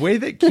excited. The way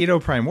that Keto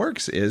Prime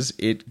works is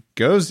it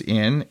goes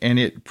in and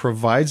it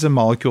provides a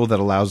molecule that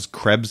allows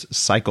Krebs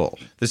cycle.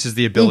 This is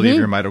the ability of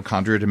your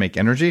mitochondria to make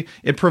energy.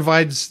 It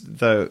provides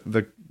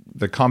the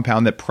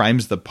compound that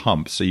primes the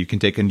pump, so you can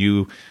take a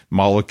new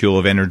molecule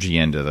of energy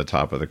into the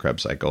top of the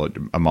Krebs cycle,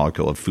 a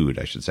molecule of food,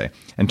 I should say,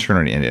 and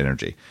turn it into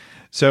energy.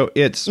 So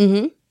it's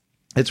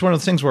one of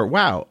those things where,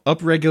 wow,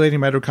 upregulating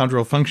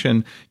mitochondrial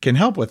function can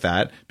help with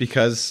that,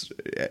 because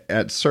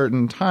at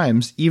certain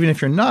times, even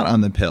if you're not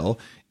on the pill,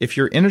 if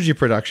your energy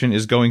production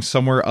is going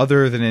somewhere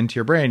other than into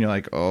your brain, you're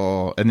like,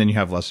 oh, and then you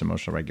have less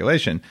emotional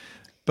regulation.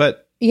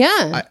 But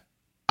yeah,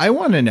 I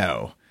want to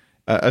know,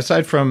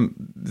 aside from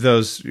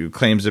those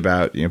claims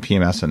about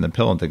PMS and the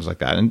pill and things like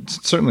that, and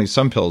certainly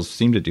some pills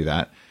seem to do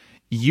that,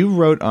 you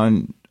wrote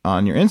on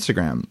your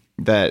Instagram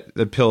that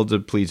the pill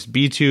depletes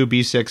B2,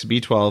 B6,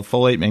 B12,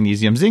 folate,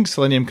 magnesium, zinc,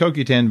 selenium,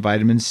 CoQ10,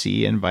 vitamin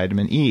C, and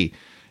vitamin E.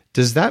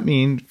 Does that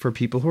mean for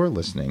people who are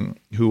listening,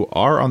 who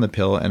are on the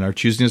pill and are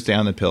choosing to stay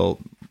on the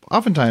pill,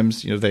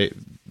 oftentimes, they're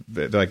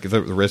like,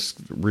 the risk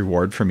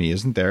reward for me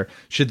isn't there.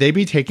 Should they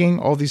be taking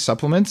all these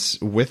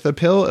supplements with the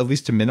pill, at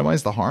least to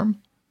minimize the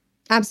harm?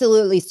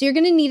 Absolutely. So you're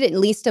going to need at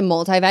least a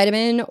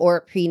multivitamin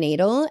or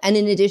prenatal, and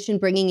in addition,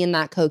 bringing in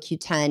that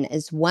CoQ10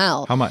 as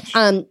well. How much?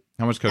 How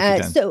much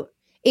CoQ10? So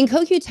in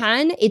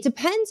CoQ10, it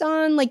depends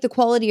on like the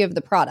quality of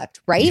the product,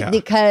 right? Yeah.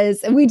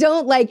 Because we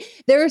don't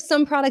there are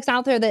some products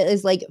out there that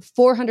is like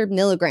 400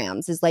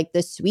 milligrams is like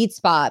the sweet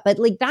spot, but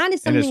like that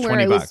is something where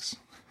 $20.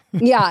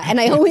 Yeah. And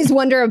I always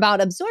wonder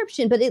about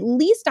absorption, but at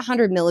least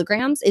 100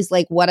 milligrams is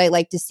like what I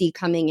like to see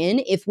coming in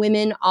if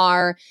women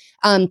are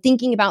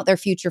thinking about their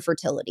future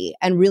fertility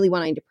and really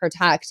wanting to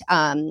protect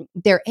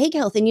their egg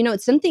health. And,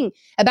 it's something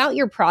about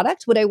your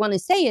product. What I want to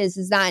say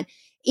is that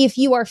if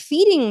you are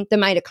feeding the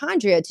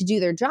mitochondria to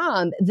do their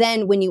job,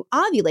 then when you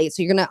ovulate,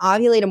 so you're going to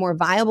ovulate a more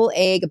viable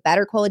egg, a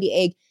better quality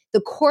egg, the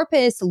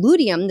corpus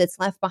luteum that's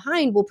left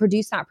behind will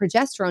produce that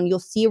progesterone. You'll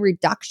see a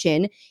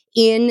reduction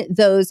in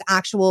those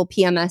actual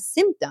PMS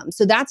symptoms.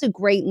 So that's a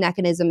great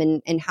mechanism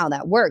in how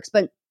that works.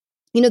 But,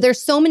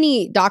 there's so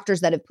many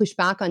doctors that have pushed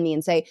back on me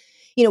and say,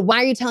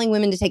 why are you telling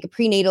women to take a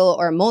prenatal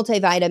or a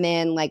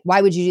multivitamin? Like,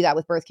 why would you do that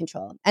with birth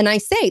control? And I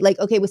say, like,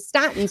 okay, with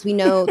statins, we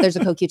know there's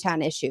a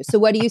CoQ10 issue. So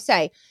what do you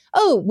say?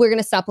 Oh, we're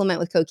going to supplement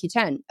with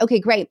CoQ10. Okay,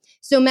 great.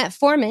 So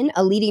metformin,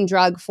 a leading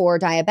drug for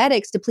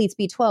diabetics, depletes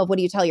B12. What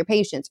do you tell your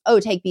patients? Oh,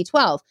 take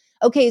B12.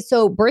 Okay,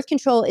 so birth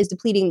control is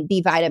depleting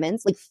B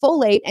vitamins like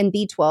folate and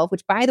B12,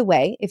 which, by the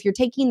way, if you're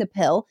taking the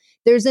pill,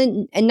 there's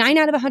a 9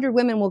 out of 100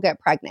 women will get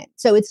pregnant.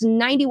 So it's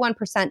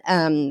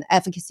 91%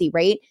 efficacy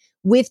rate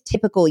with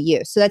typical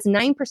use. So that's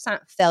 9%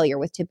 failure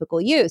with typical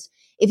use.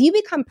 If you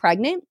become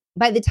pregnant,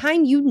 by the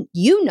time you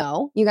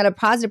got a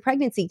positive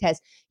pregnancy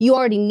test, you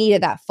already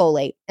needed that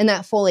folate, and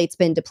that folate's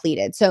been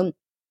depleted. So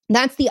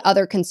that's the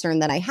other concern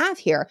that I have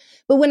here.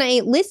 But when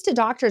I list to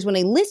doctors, when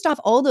I list off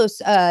all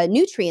those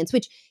nutrients,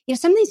 which,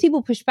 some of these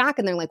people push back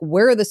and they're like,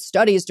 where are the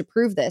studies to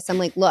prove this? I'm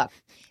like, look,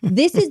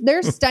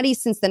 there's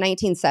studies since the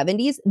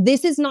 1970s.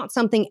 This is not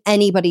something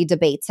anybody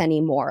debates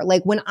anymore.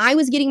 Like when I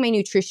was getting my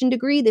nutrition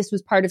degree, this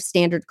was part of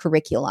standard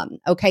curriculum.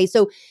 Okay.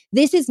 So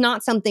this is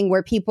not something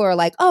where people are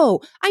like,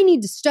 oh, I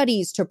need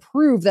studies to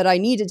prove that I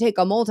need to take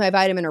a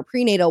multivitamin or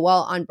prenatal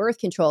while on birth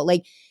control.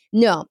 Like,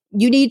 no,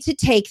 you need to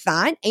take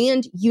that,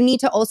 and you need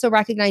to also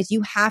recognize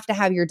you have to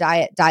have your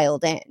diet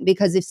dialed in,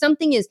 because if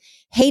something is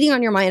hating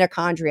on your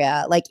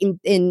mitochondria, like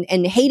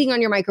and hating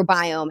on your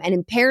microbiome and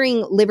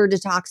impairing liver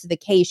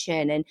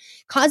detoxification and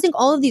causing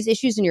all of these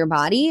issues in your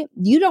body,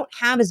 you don't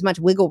have as much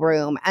wiggle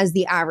room as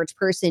the average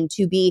person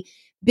to be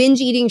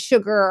binge eating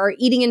sugar or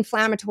eating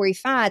inflammatory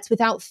fats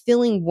without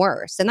feeling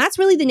worse. And that's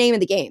really the name of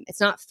the game. It's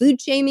not food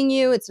shaming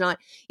you. It's not,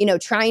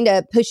 trying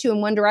to push you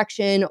in one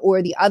direction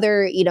or the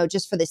other,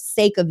 just for the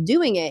sake of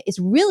doing it. It's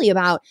really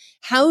about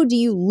how do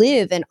you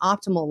live an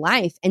optimal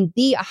life and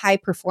be a high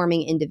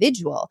performing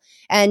individual.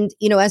 And,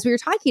 as we were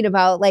talking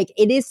about, like,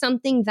 it is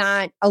something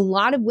that a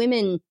lot of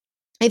women,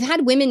 I've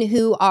had women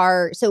who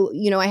are,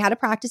 I had a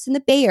practice in the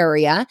Bay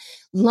Area,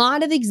 a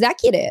lot of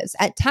executives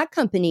at tech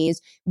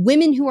companies,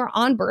 women who are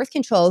on birth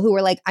control who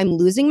are like, I'm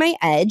losing my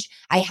edge.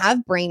 I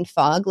have brain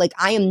fog. Like,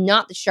 I am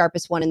not the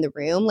sharpest one in the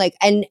room. Like,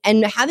 and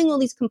having all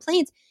these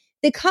complaints,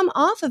 they come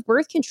off of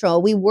birth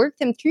control. We work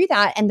them through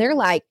that. And they're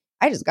like,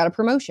 I just got a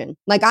promotion.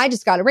 Like, I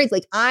just got a raise.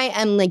 Like, I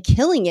am like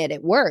killing it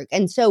at work.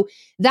 And so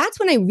that's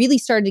when I really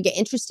started to get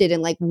interested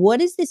in like, what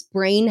is this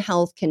brain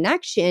health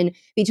connection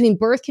between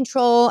birth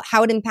control,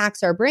 how it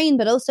impacts our brain,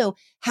 but also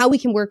how we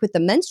can work with the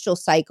menstrual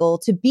cycle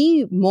to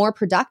be more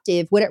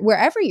productive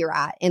wherever you're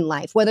at in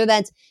life, whether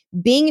that's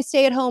being a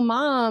stay-at-home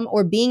mom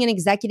or being an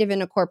executive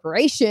in a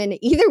corporation.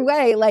 Either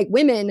way, like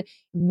women,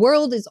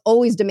 world is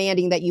always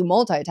demanding that you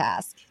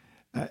multitask.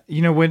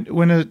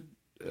 When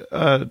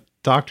a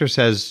doctor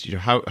says,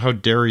 how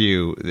dare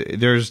you?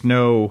 There's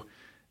no,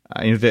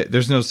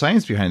 there's no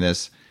science behind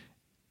this.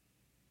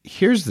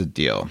 Here's the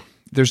deal: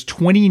 there's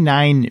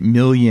 29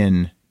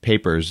 million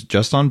papers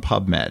just on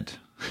PubMed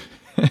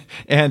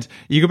And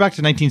you go back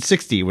to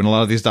 1960 when a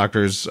lot of these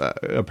doctors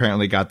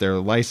apparently got their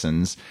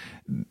license.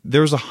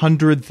 There was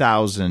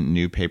 100,000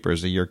 new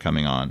papers a year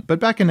coming on. But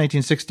back in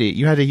 1960,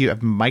 you had to have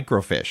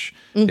microfiche.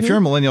 If you're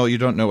a millennial, you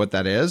don't know what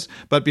that is.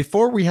 But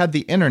before we had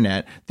the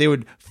internet, they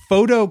would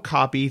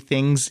photocopy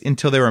things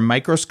until they were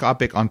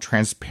microscopic on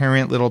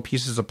transparent little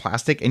pieces of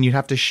plastic, and you'd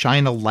have to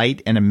shine a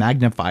light and a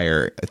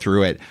magnifier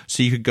through it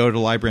so you could go to the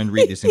library and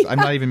read these things. I'm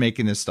not even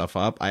making this stuff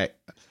up.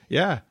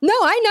 Yeah. No,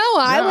 I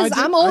know.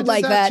 I'm old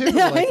like that. Too,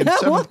 like in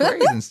 7th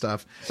grade and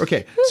stuff.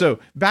 Okay. So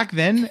back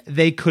then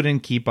they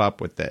couldn't keep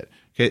up with it.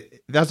 Okay.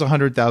 That's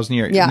 100,000 a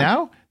year. Yeah.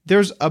 Now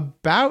there's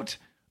about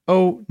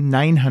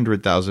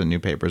 900,000 new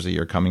papers a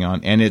year coming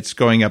on, and it's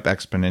going up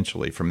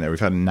exponentially from there. We've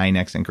had a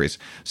 9x increase.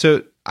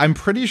 So I'm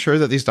pretty sure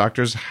that these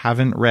doctors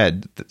haven't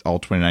read all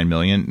 29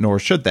 million, nor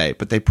should they,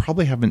 but they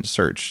probably haven't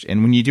searched.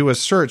 And when you do a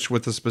search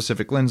with a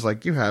specific lens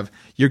like you have,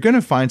 you're going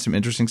to find some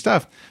interesting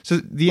stuff. So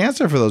the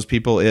answer for those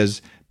people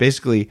is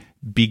basically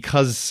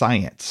because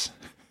science.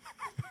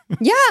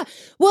 Yeah.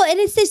 Well,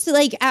 and it's this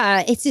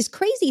it's this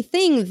crazy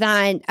thing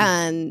that,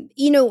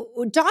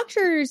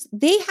 doctors,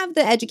 they have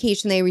the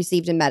education they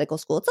received in medical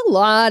school. It's a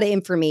lot of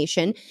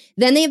information.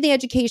 Then they have the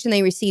education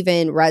they receive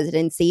in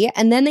residency,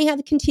 and then they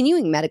have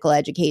continuing medical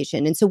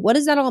education. And so what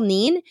does that all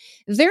mean?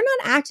 They're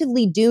not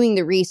actively doing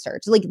the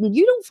research. Like,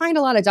 you don't find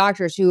a lot of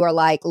doctors who are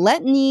like,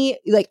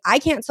 I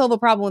can't solve a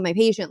problem with my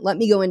patient. Let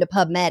me go into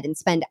PubMed and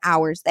spend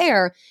hours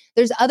there.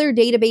 There's other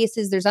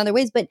databases, there's other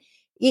ways, but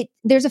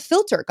there's a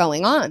filter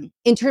going on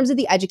in terms of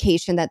the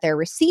education that they're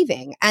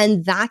receiving.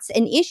 And that's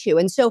an issue.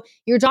 And so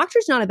your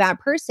doctor's not a bad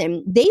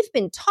person. They've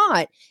been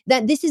taught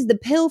that this is the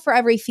pill for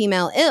every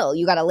female ill.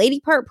 You got a lady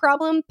part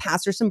problem,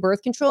 pass her some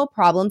birth control,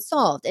 problem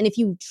solved. And if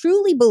you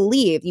truly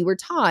believe you were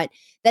taught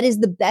that is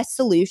the best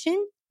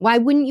solution, why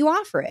wouldn't you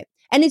offer it?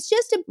 And it's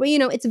just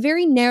it's a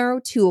very narrow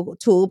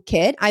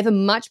toolkit. I have a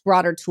much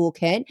broader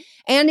toolkit.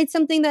 And it's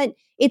something that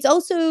it's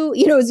also,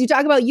 as you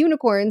talk about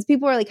unicorns,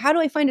 people are like, how do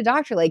I find a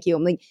doctor like you?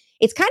 I'm like,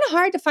 it's kind of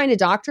hard to find a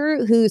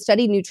doctor who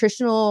studied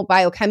nutritional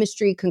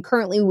biochemistry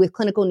concurrently with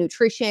clinical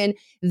nutrition,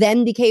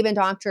 then became a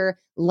doctor,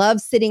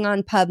 loves sitting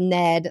on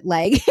PubMed.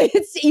 Like,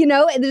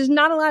 there's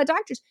not a lot of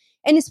doctors.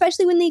 And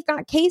especially when they've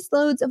got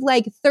caseloads of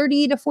like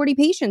 30 to 40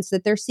 patients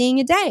that they're seeing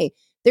a day.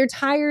 They're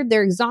tired,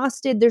 they're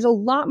exhausted. There's a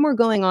lot more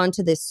going on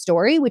to this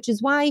story, which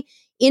is why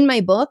in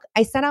my book,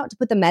 I set out to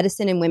put the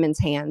medicine in women's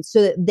hands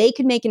so that they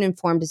can make an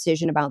informed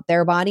decision about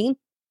their body,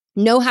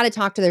 know how to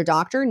talk to their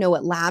doctor, know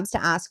what labs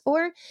to ask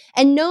for,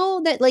 and know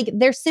that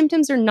their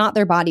symptoms are not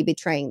their body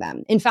betraying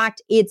them. In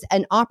fact, it's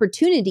an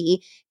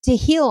opportunity to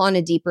heal on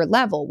a deeper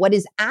level. What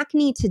is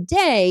acne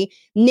today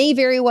may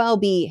very well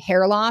be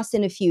hair loss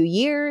in a few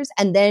years,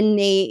 and then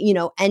may,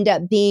 end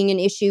up being an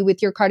issue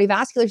with your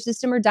cardiovascular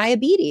system or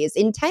diabetes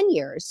in 10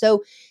 years.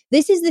 So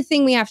this is the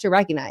thing we have to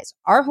recognize.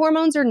 Our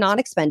hormones are not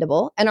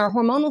expendable, and our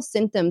hormonal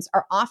symptoms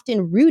are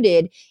often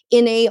rooted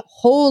in a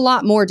whole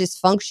lot more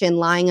dysfunction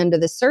lying under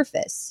the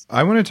surface.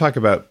 I want to talk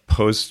about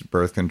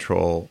post-birth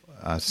control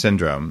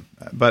syndrome,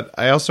 but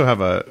I also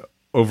have a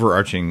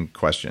overarching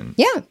question.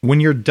 Yeah.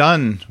 When you're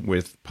done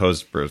with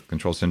post-birth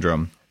control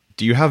syndrome,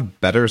 do you have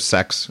better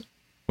sex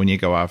when you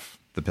go off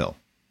the pill?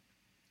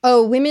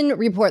 Oh, women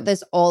report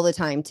this all the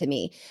time to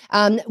me.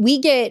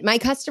 My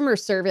customer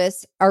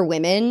service are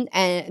women,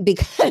 and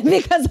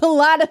because a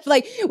lot of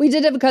we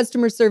did have a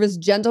customer service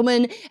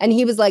gentleman, and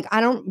he was like,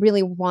 I don't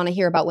really want to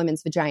hear about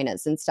women's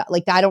vaginas and stuff.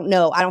 I don't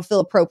know. I don't feel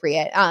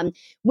appropriate.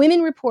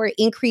 Women report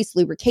increased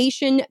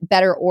lubrication,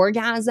 better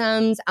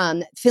orgasms,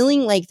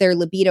 feeling like their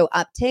libido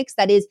upticks.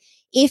 That is,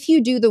 if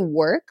you do the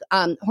work,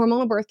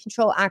 hormonal birth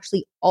control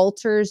actually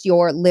alters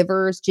your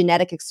liver's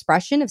genetic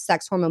expression of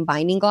sex hormone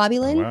binding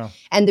globulin. Oh, wow.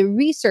 And the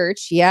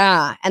research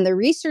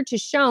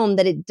has shown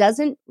that it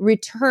doesn't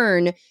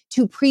return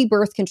to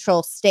pre-birth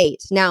control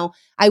state. Now,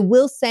 I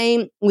will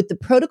say with the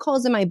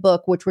protocols in my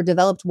book, which were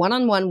developed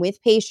one-on-one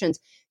with patients,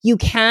 you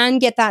can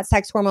get that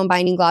sex hormone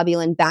binding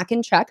globulin back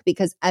in check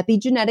because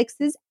epigenetics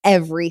is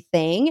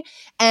everything.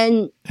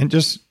 And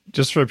just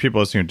for people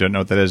listening who don't know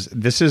what that is,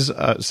 this is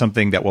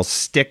something that will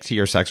stick to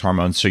your sex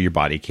hormones so your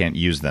body can't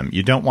use them.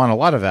 You don't want a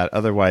lot of that.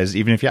 Otherwise,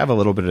 even if you have a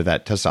little bit of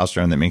that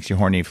testosterone that makes you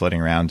horny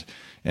floating around,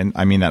 and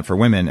I mean that for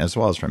women as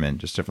well as for men,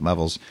 just different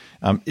levels,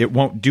 it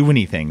won't do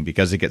anything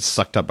because it gets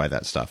sucked up by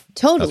that stuff.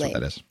 Totally. That's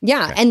what that is.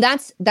 Yeah. Okay. And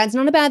that's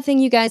not a bad thing,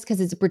 you guys,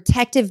 because it's a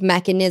protective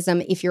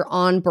mechanism. If you're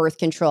on birth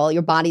control,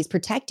 your body's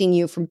protecting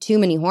you from too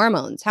many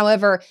hormones.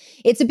 However,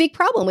 it's a big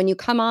problem when you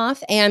come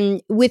off.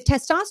 And with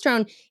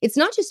testosterone, it's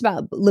not just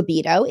about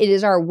libido. It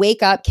is our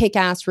wake up, kick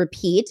ass,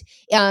 repeat.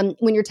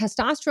 When your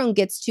testosterone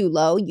gets too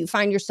low, you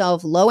find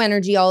yourself low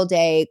energy all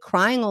day,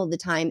 crying all the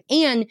time,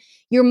 and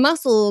your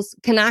muscles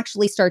can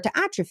actually start to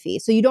atrophy.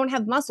 So you don't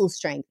have muscle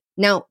strength.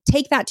 Now,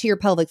 take that to your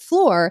pelvic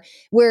floor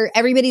where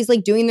everybody's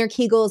doing their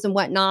Kegels and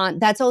whatnot.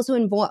 That's also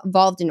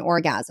involved in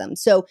orgasm.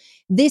 So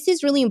this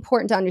is really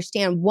important to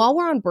understand. While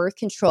we're on birth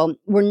control,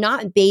 we're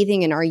not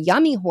bathing in our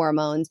yummy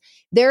hormones.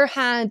 There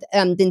have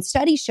been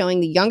studies showing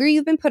the younger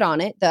you've been put on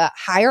it, the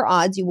higher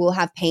odds you will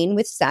have pain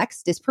with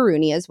sex.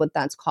 Dyspareunia is what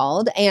that's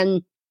called.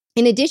 And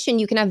In addition,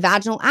 you can have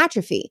vaginal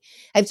atrophy.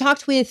 I've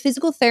talked with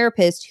physical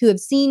therapists who have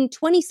seen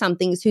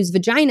 20-somethings whose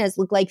vaginas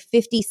look like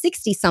 50,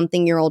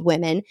 60-something-year-old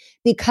women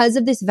because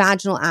of this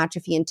vaginal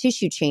atrophy and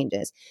tissue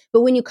changes.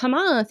 But when you come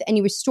off and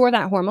you restore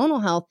that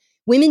hormonal health,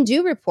 women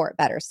do report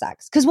better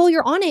sex. Because while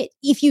you're on it,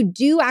 if you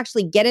do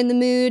actually get in the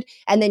mood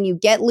and then you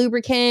get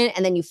lubricant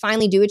and then you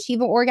finally do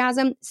achieve an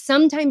orgasm,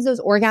 sometimes those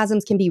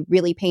orgasms can be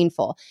really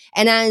painful.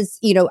 And as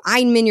you know,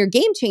 I'm in your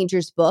Game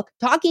Changers book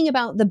talking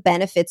about the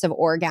benefits of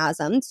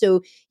orgasm.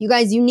 So you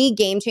guys, you need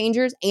Game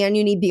Changers and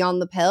you need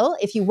Beyond the Pill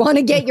if you want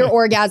to get your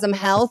orgasm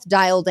health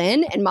dialed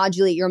in and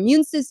modulate your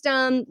immune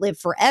system, live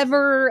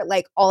forever,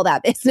 like all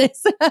that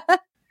business. All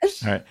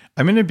right.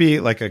 I'm going to be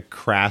like a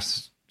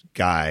crass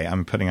guy.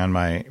 I'm putting on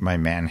my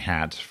man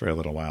hat for a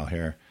little while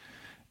here.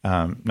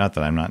 Not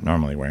that I'm not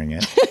normally wearing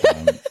it.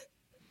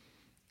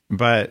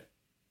 But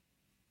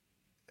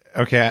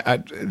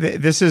okay,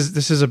 this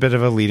is a bit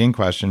of a leading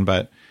question,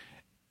 but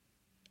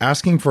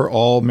asking for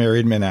all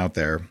married men out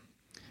there,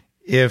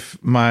 if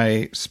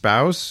my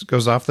spouse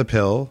goes off the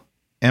pill,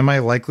 am I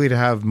likely to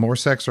have more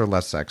sex or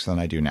less sex than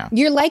I do now?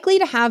 You're likely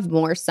to have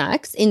more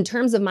sex in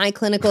terms of my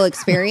clinical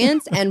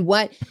experience and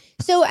what.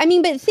 So, I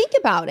mean, but think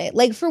about it.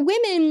 Like for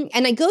women,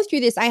 and I go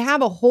through this, I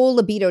have a whole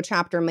libido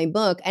chapter in my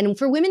book. And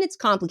for women, it's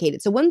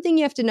complicated. So one thing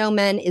you have to know,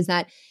 men, is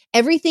that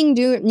everything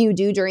you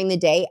do during the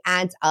day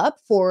adds up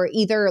for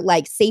either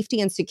like safety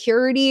and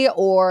security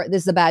or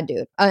this is a bad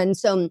dude. And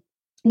so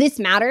this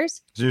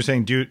matters. So you're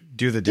saying do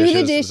the dishes?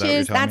 Do the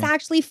dishes. That's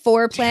actually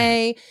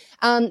foreplay.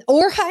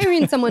 Or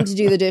hiring someone to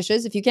do the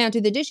dishes if you can't do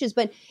the dishes.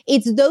 But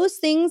it's those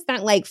things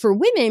that, like, for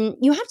women,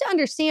 you have to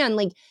understand,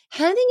 like,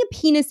 having a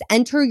penis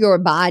enter your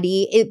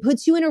body, it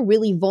puts you in a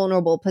really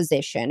vulnerable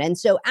position. And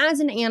so as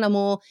an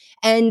animal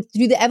and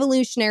through the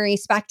evolutionary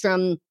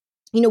spectrum,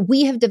 you know,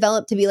 we have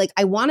developed to be like,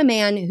 I want a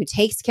man who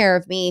takes care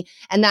of me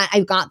and that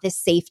I've got this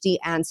safety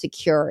and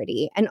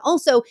security. And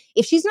also,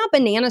 if she's not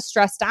banana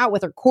stressed out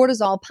with her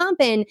cortisol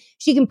pumping,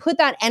 she can put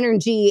that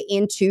energy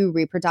into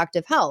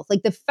reproductive health.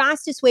 Like the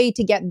fastest way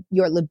to get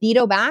your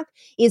libido back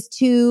is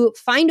to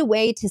find a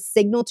way to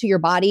signal to your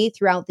body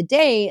throughout the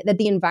day that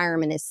the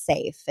environment is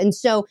safe. And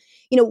so,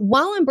 you know,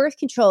 while on birth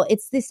control,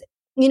 it's this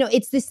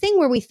thing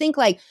where we think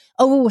like,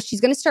 oh, well,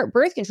 she's going to start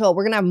birth control.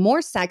 We're going to have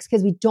more sex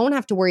because we don't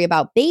have to worry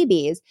about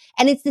babies.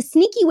 And it's the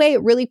sneaky way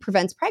it really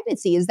prevents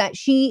pregnancy is that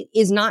she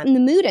is not in the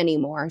mood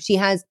anymore. She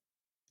has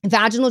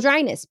vaginal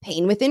dryness,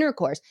 pain with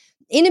intercourse,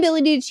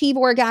 inability to achieve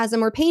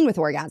orgasm or pain with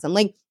orgasm.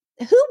 Like,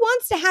 who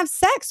wants to have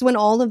sex when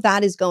all of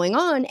that is going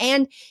on?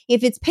 And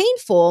if it's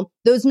painful,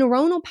 those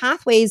neuronal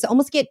pathways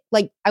almost get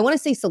like, I want to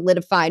say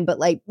solidified, but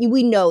like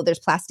we know there's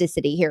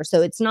plasticity here.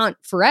 So it's not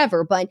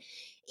forever, but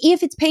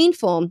if it's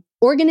painful,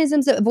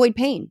 organisms avoid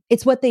pain.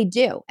 It's what they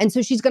do. And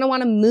so she's going to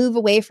want to move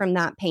away from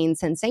that pain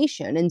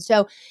sensation. And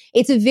so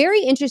it's a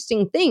very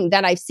interesting thing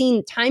that I've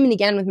seen time and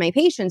again with my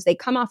patients. They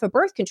come off of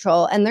birth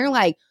control and they're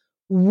like,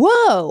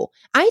 whoa,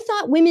 I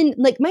thought women,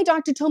 like my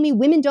doctor told me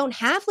women don't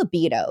have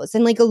libidos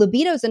and like a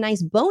libido is a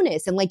nice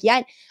bonus. And like,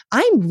 yet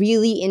I'm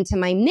really into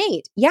my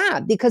mate. Yeah,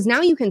 because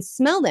now you can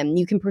smell them,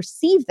 you can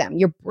perceive them.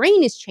 Your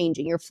brain is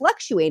changing, you're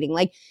fluctuating.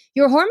 Like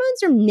your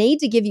hormones are made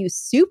to give you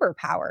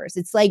superpowers.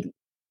 It's like,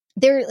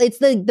 it's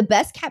the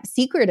best kept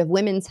secret of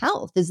women's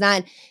health is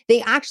that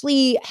they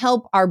actually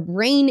help our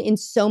brain in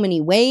so many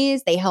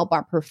ways. They help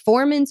our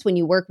performance when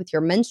you work with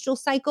your menstrual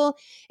cycle.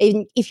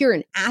 And if you're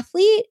an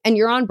athlete and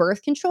you're on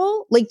birth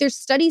control, like there's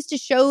studies to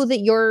show that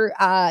your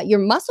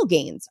muscle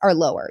gains are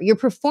lower, your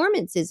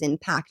performance is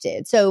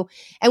impacted. So,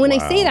 and when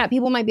I say that,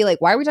 people might be like,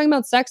 why are we talking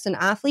about sex and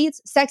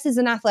athletes? Sex is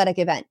an athletic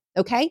event.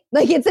 Okay.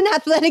 Like it's an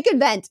athletic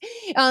event.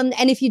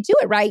 And if you do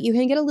it right, you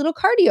can get a little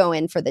cardio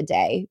in for the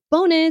day.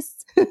 Bonus.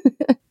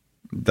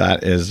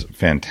 That is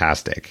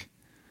fantastic.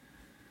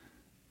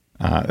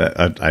 I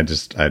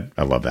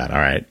love that. All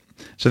right.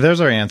 So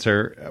there's our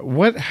answer.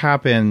 What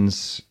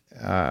happens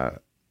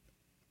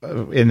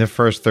in the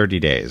first 30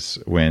 days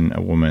when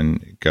a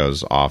woman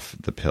goes off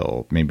the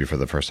pill, maybe for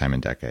the first time in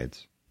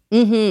decades?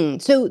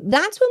 So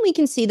that's when we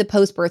can see the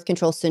post-birth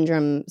control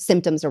syndrome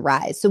symptoms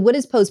arise. So what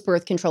is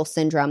post-birth control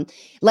syndrome?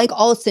 Like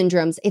all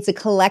syndromes, it's a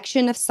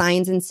collection of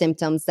signs and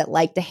symptoms that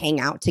like to hang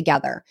out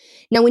together.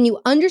 Now, when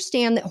you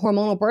understand that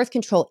hormonal birth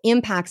control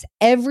impacts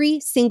every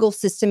single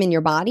system in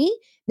your body,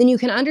 then you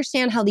can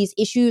understand how these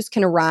issues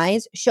can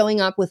arise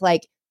showing up with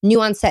like new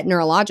onset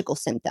neurological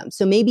symptoms.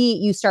 So maybe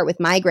you start with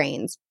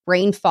migraines,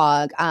 brain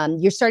fog,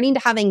 you're starting to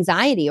have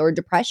anxiety or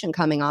depression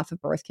coming off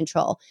of birth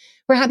control.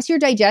 Perhaps your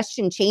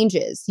digestion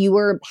changes. You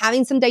were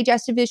having some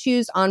digestive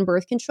issues on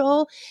birth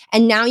control,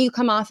 and now you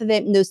come off of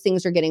it and those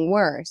things are getting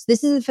worse.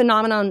 This is a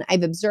phenomenon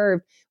I've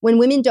observed when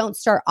women don't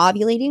start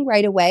ovulating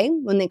right away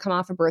when they come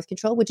off of birth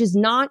control, which is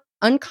not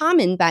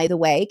uncommon, by the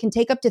way. It can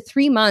take up to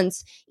 3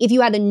 months if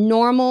you had a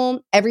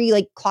normal, every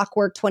like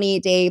clockwork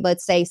 28-day,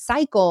 let's say,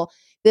 cycle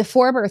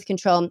before birth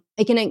control.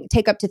 It can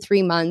take up to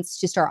 3 months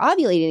to start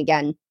ovulating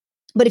again.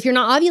 But if you're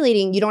not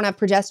ovulating, you don't have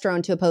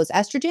progesterone to oppose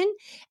estrogen.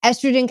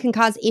 Estrogen can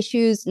cause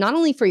issues not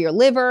only for your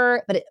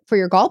liver, but for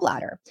your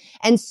gallbladder.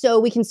 And so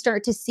we can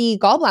start to see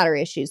gallbladder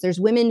issues. There's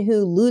women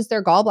who lose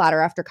their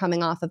gallbladder after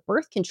coming off of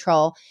birth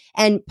control.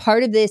 And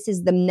part of this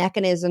is the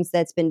mechanisms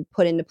that's been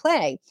put into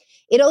play.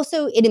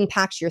 It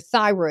impacts your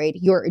thyroid,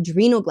 your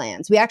adrenal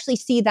glands. We actually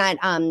see that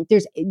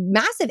there's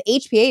massive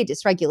HPA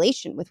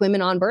dysregulation with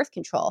women on birth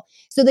control.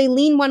 So they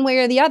lean one way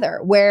or the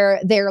other,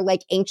 where they're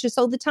like anxious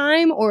all the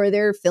time or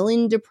they're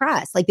feeling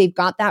depressed, like they've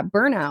got that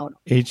burnout.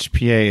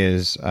 HPA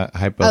is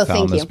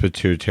hypothalamus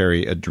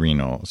pituitary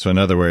adrenal. So in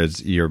other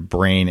words, your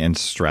brain and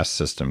stress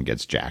system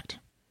gets jacked.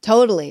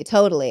 Totally.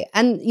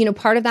 And,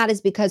 part of that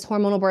is because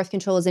hormonal birth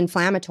control is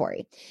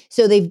inflammatory.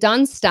 So they've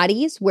done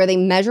studies where they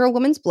measure a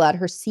woman's blood,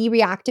 her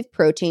C-reactive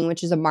protein,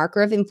 which is a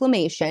marker of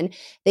inflammation.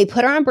 They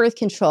put her on birth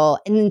control.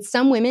 And in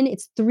some women,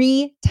 it's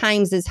 3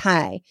 times as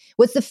high.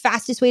 What's the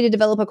fastest way to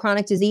develop a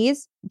chronic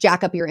disease?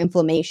 Jack up your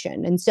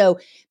inflammation. And so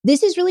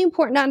this is really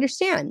important to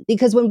understand,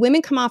 because when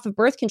women come off of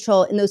birth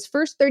control in those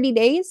first 30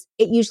 days,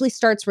 it usually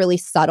starts really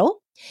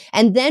subtle.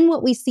 And then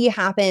what we see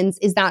happens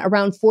is that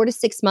around 4 to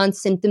 6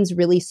 months, symptoms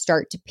really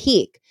start to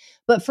peak.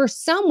 But for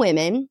some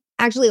women,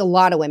 actually a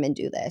lot of women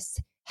do this,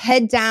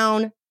 head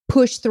down,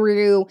 push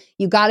through.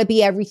 You got to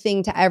be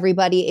everything to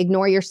everybody,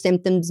 ignore your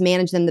symptoms,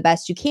 manage them the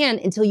best you can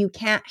until you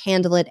can't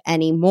handle it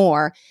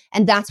anymore.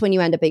 And that's when you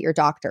end up at your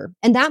doctor.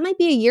 And that might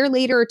be a year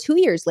later or 2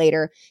 years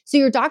later. So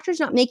your doctor's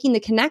not making the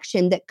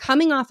connection that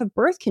coming off of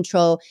birth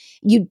control,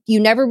 you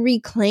never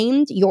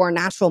reclaimed your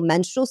natural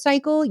menstrual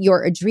cycle,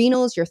 your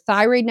adrenals, your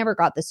thyroid never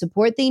got the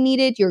support they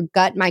needed, your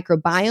gut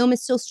microbiome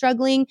is still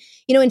struggling.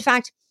 In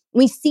fact,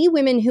 we see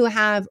women who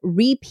have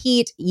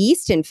repeat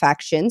yeast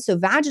infections, so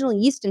vaginal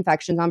yeast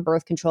infections on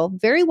birth control,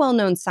 very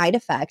well-known side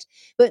effect,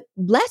 but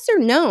lesser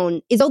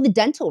known is all the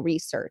dental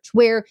research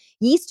where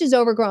yeast is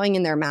overgrowing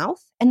in their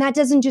mouth, and that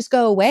doesn't just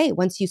go away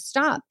once you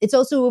stop. It's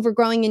also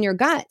overgrowing in your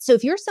gut. So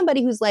if you're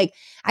somebody who's like,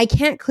 I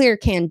can't clear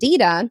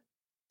candida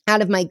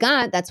out of my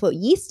gut, that's what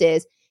yeast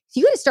is, so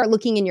you got to start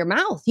looking in your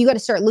mouth. You got to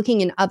start looking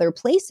in other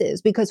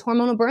places, because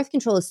hormonal birth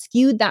control has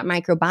skewed that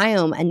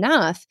microbiome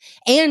enough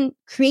and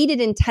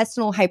created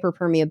intestinal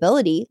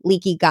hyperpermeability,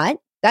 leaky gut.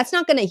 That's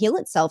not going to heal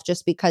itself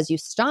just because you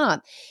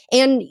stop.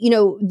 And,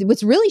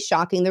 what's really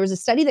shocking, there was a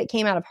study that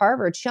came out of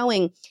Harvard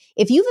showing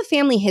if you have a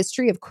family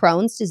history of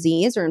Crohn's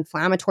disease or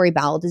inflammatory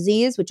bowel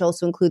disease, which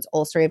also includes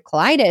ulcerative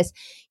colitis,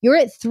 you're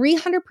at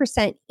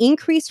 300%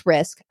 increased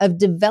risk of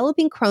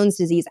developing Crohn's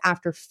disease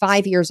after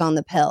 5 years on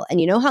the pill. And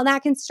you know how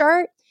that can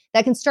start?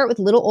 That can start with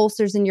little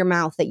ulcers in your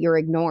mouth that you're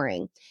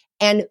ignoring.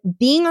 And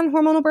being on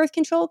hormonal birth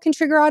control can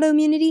trigger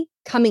autoimmunity.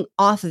 Coming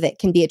off of it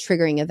can be a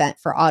triggering event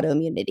for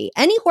autoimmunity.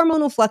 Any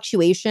hormonal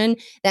fluctuation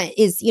that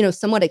is,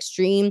 somewhat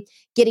extreme,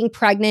 getting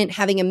pregnant,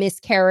 having a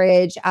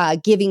miscarriage,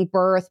 giving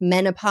birth,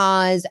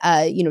 menopause,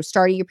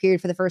 starting your period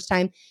for the first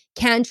time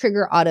can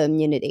trigger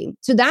autoimmunity.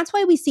 So that's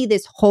why we see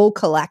this whole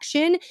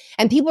collection.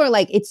 And people are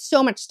like, it's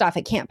so much stuff,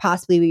 it can't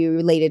possibly be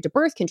related to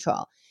birth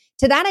control.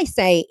 To that I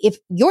say, if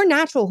your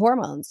natural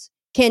hormones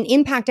can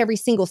impact every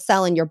single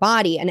cell in your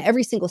body and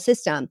every single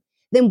system,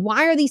 then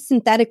why are these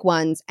synthetic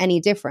ones any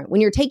different?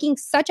 When you're taking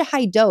such a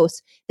high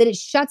dose that it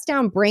shuts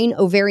down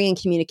brain-ovarian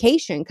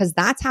communication, because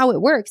that's how it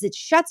works, it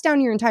shuts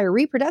down your entire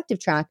reproductive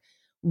tract,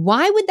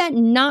 why would that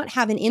not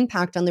have an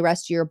impact on the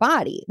rest of your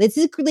body? This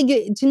is really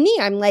good. To me,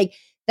 I'm like,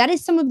 that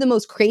is some of the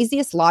most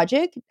craziest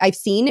logic I've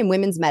seen in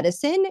women's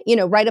medicine,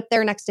 right up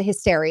there next to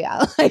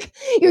hysteria. Like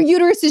your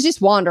uterus is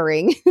just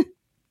wandering.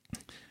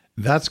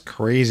 That's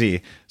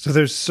crazy. So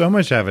there's so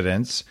much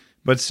evidence,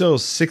 but still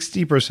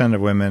 60% of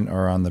women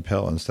are on the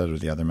pill instead of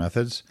the other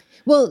methods.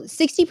 Well,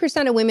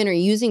 60% of women are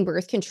using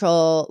birth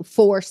control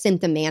for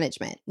symptom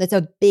management. That's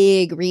a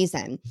big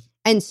reason.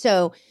 And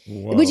so,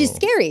 which is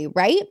scary,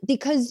 right?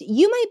 Because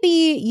you might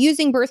be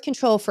using birth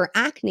control for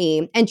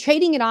acne and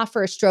trading it off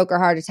for a stroke or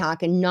heart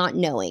attack and not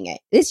knowing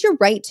it. It's your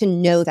right to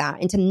know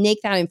that and to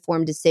make that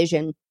informed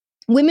decision.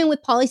 Women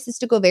with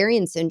polycystic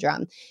ovarian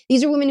syndrome,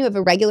 these are women who have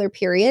irregular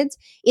periods.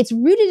 It's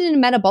rooted in a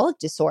metabolic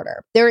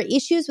disorder. There are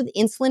issues with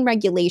insulin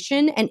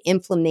regulation and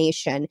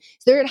inflammation.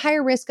 So they're at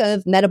higher risk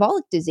of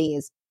metabolic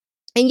disease.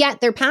 And yet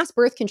they're past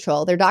birth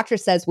control. Their doctor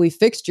says, we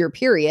fixed your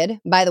period.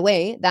 By the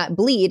way, that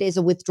bleed is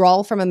a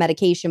withdrawal from a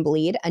medication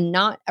bleed and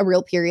not a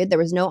real period. There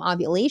was no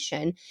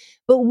ovulation.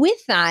 But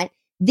with that,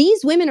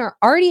 these women are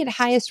already at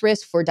highest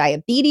risk for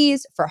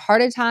diabetes, for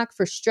heart attack,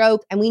 for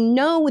stroke. And we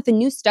know with a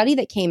new study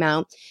that came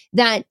out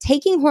that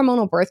taking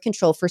hormonal birth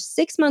control for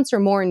 6 months or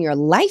more in your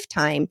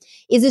lifetime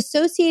is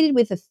associated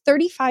with a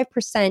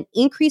 35%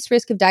 increased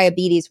risk of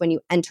diabetes when you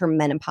enter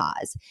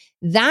menopause.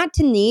 That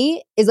to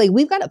me is like,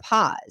 we've got to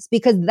pause,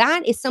 because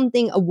that is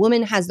something a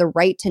woman has the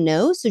right to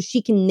know so she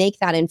can make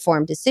that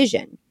informed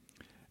decision.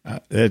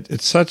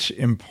 It's such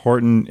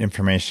important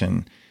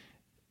information.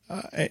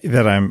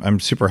 That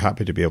I'm super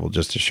happy to be able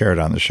just to share it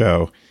on the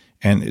show.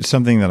 And it's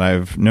something that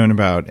I've known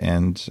about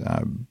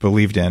and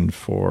believed in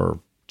for,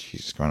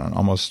 going on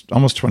almost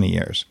 20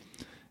 years.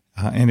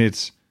 And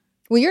it's...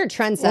 Well, you're a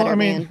trendsetter,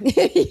 man.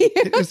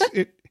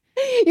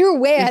 You're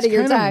way ahead of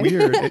your time. It's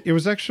kind of weird. It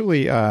was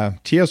actually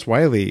T.S.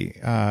 Wiley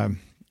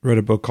wrote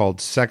a book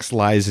called Sex,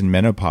 Lies, and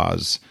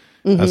Menopause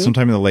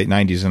sometime in the late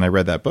 90s. And I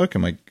read that book.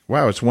 I'm like,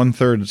 wow, it's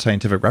 1/3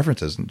 scientific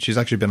references. And she's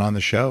actually been on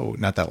the show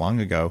not that long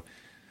ago.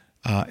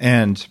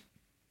 And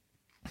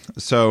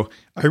so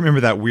I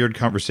remember that weird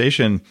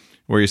conversation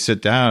where you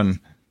sit down.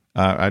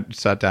 I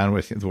sat down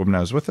with the woman I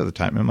was with at the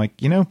time. And I'm like,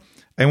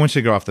 I want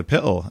you to go off the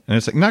pill. And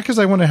it's like, not because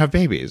I want to have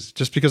babies,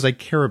 just because I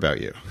care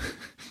about you.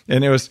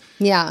 And it was,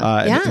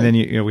 and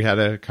then, we had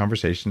a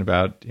conversation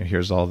about,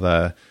 here's all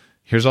the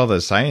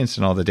science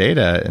and all the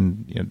data,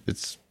 and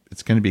it's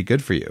going to be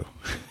good for you.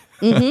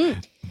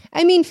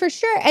 I mean, for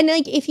sure. And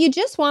like, if you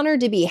just want her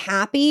to be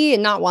happy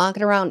and not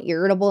walking around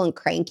irritable and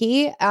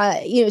cranky,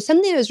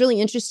 something that was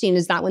really interesting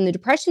is that when the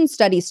depression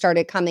studies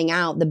started coming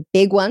out, the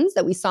big ones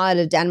that we saw out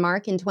of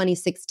Denmark in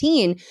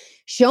 2016,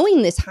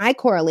 showing this high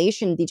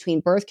correlation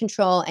between birth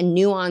control and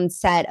new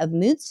onset of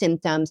mood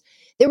symptoms,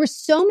 there were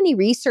so many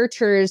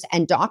researchers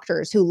and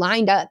doctors who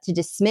lined up to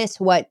dismiss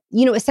what,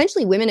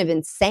 essentially women have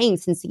been saying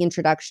since the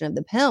introduction of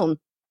the pill.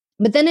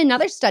 But then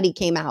another study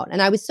came out,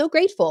 and I was so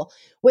grateful,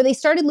 where they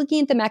started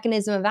looking at the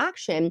mechanism of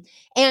action.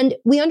 And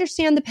we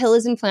understand the pill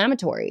is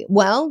inflammatory.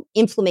 Well,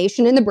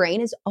 inflammation in the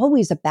brain is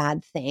always a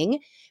bad thing.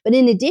 But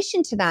in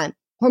addition to that,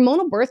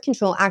 hormonal birth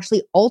control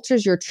actually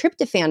alters your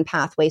tryptophan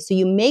pathway. So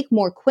you make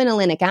more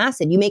quinolinic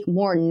acid, you make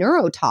more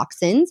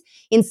neurotoxins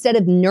instead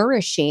of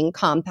nourishing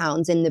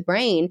compounds in the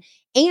brain.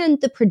 And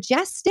the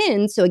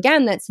progestin, so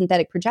again, that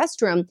synthetic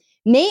progesterone,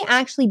 may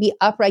actually be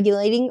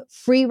upregulating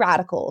free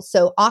radicals,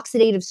 so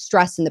oxidative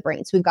stress in the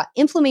brain. So we've got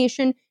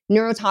inflammation,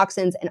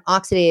 neurotoxins, and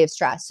oxidative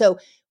stress. So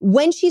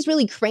when she's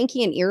really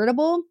cranky and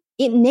irritable,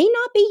 it may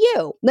not be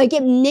you. Like,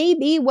 it may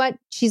be what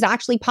she's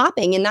actually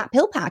popping in that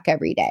pill pack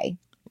every day.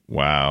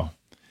 Wow.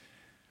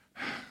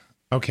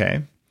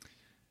 Okay.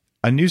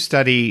 A new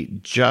study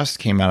just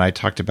came out. I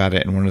talked about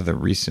it in one of the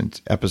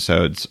recent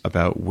episodes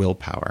about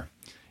willpower.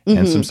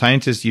 And some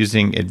scientists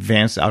using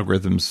advanced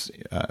algorithms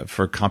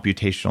for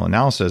computational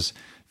analysis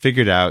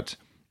figured out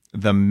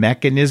the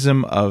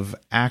mechanism of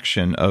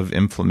action of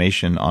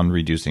inflammation on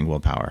reducing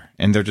willpower.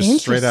 And they're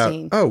just straight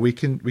out, we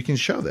can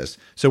show this.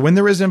 So when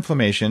there is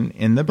inflammation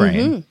in the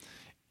brain,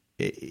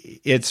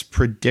 it's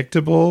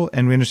predictable,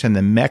 and we understand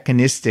the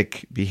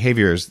mechanistic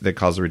behaviors that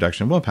cause a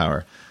reduction in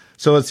willpower.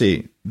 So let's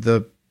see.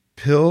 The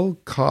pill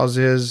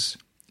causes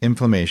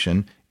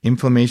inflammation.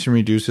 Inflammation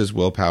reduces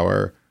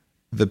willpower.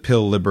 The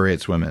pill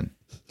liberates women.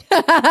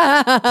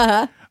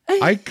 I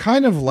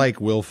kind of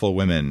like willful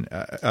women.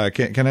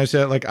 Can I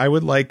say it? Like, I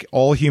would like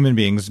all human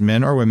beings,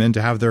 men or women,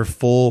 to have their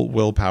full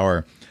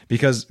willpower,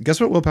 because guess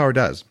what willpower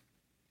does?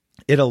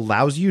 It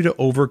allows you to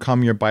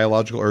overcome your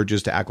biological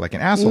urges to act like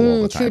an asshole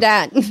all the time. True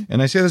that.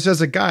 And I say this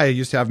as a guy who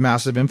used to have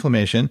massive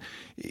inflammation.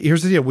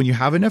 Here's the deal. When you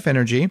have enough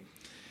energy,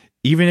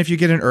 even if you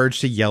get an urge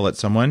to yell at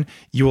someone,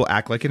 you will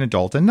act like an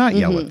adult and not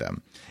yell at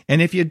them.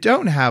 And if you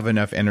don't have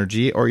enough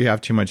energy or you have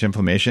too much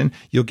inflammation,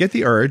 you'll get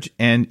the urge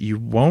and you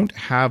won't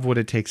have what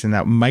it takes in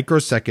that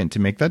microsecond to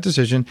make that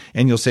decision.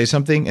 And you'll say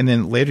something, and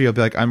then later you'll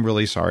be like, I'm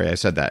really sorry I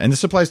said that. And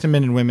this applies to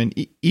men and women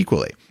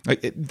equally.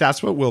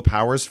 That's what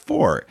willpower is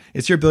for.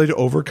 It's your ability to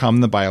overcome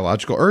the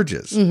biological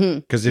urges.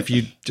 Because if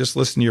you just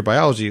listen to your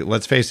biology,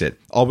 let's face it,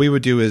 all we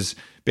would do is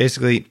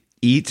basically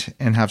eat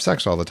and have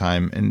sex all the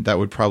time, and that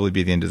would probably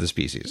be the end of the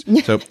species.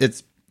 So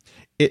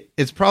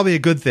it's probably a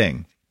good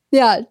thing.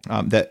 Yeah.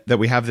 That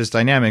we have this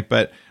dynamic,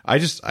 but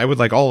I would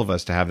like all of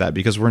us to have that,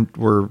 because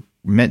we're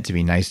meant to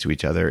be nice to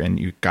each other, and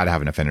you got to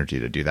have enough energy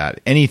to do that.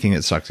 Anything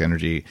that sucks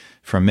energy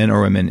from men or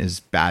women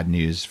is bad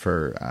news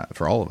for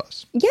all of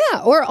us.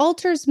 Yeah, or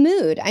alters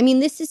mood. I mean,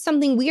 this is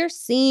something we are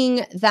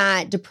seeing,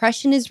 that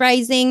depression is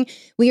rising.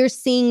 We are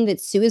seeing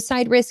that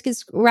suicide risk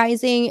is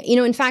rising.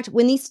 In fact,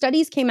 when these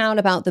studies came out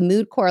about the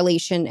mood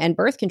correlation and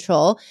birth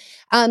control,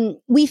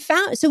 we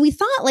thought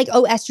like,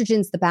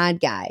 estrogen's the bad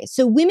guy.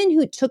 So women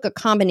who took a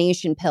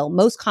combination pill,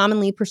 most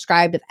commonly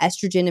prescribed of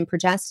estrogen and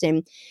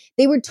progestin,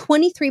 they were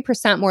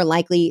 23% more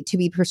likely to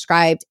be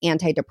prescribed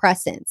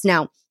antidepressants.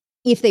 Now,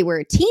 if they were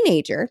a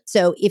teenager,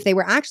 so if they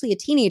were actually a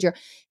teenager,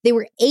 they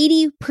were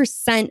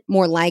 80%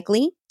 more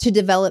likely to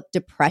develop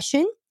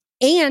depression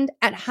and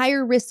at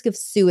higher risk of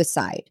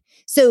suicide.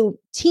 So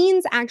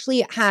teens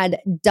actually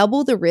had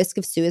double the risk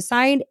of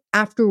suicide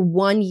after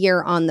 1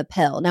 year on the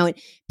pill. Now,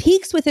 it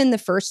peaks within the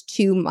first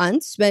 2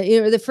 months, but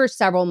the first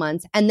several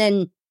months, and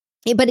then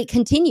but it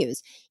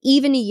continues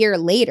even a year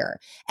later.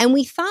 And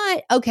we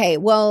thought, okay,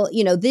 well,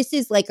 this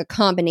is like a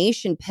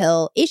combination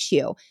pill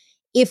issue.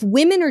 If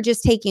women are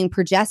just taking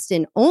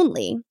progestin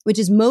only, which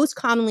is most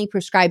commonly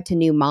prescribed to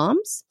new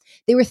moms,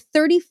 they were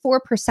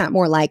 34%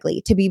 more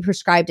likely to be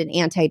prescribed an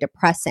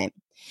antidepressant.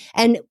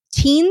 And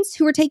teens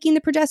who were taking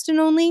the progestin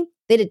only,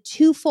 they had a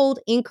 2-fold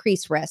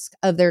increased risk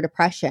of their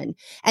depression.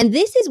 And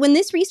this is when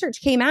this research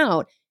came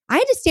out, I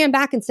had to stand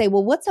back and say,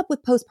 well, what's up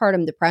with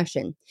postpartum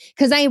depression?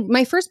 Because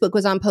my first book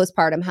was on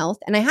postpartum health,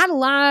 and I had a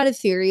lot of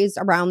theories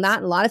around that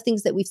and a lot of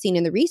things that we've seen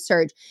in the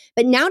research.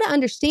 But now to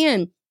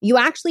understand you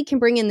actually can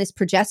bring in this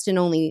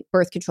progestin-only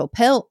birth control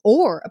pill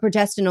or a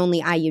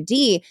progestin-only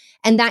IUD,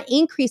 and that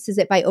increases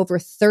it by over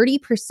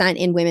 30%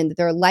 in women that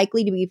they're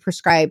likely to be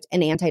prescribed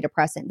an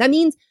antidepressant. That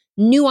means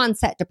new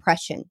onset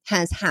depression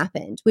has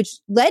happened, which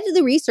led to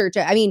the research.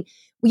 I mean,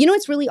 you know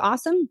what's really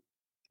awesome?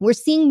 We're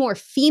seeing more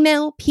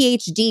female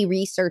PhD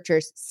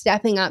researchers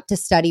stepping up to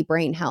study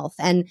brain health.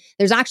 And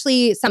there's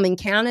actually some in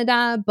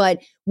Canada, but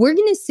we're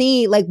going to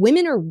see like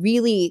women are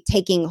really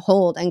taking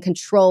hold and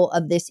control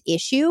of this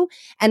issue.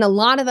 And a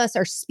lot of us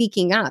are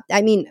speaking up.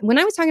 I mean, when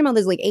I was talking about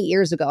this like 8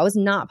 years ago, I was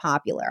not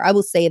popular. I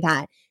will say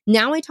that.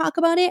 Now I talk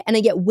about it and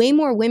I get way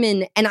more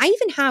women. And I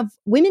even have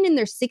women in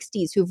their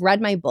 60s who've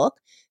read my book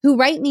who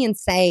write me and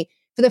say,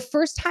 for the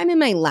first time in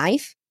my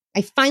life,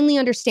 I finally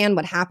understand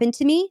what happened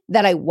to me,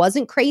 that I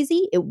wasn't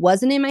crazy, it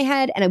wasn't in my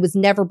head, and I was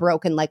never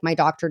broken like my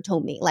doctor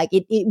told me. Like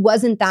it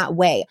wasn't that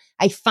way.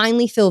 I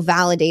finally feel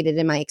validated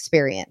in my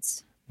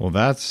experience. Well,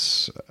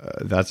 that's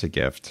a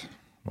gift.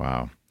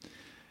 Wow.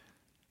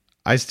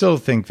 I still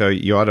think, though,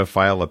 you ought to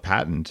file a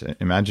patent.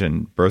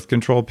 Imagine birth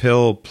control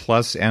pill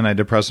plus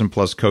antidepressant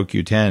plus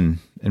CoQ10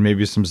 and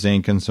maybe some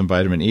zinc and some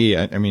vitamin E.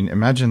 I mean,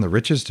 imagine the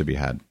riches to be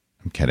had.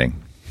 I'm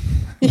kidding.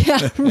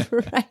 Yeah,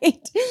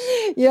 right.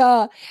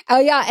 Yeah. Oh,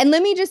 yeah. And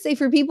let me just say,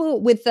 for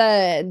people with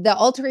the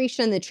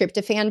alteration in the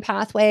tryptophan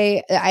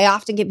pathway, I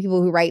often get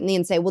people who write me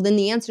and say, well, then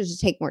the answer is to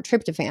take more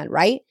tryptophan,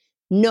 right?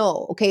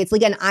 No. Okay. It's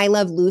like an I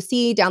Love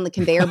Lucy down the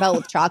conveyor belt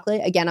with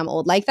chocolate. Again, I'm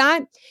old like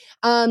that.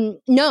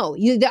 No,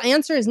 the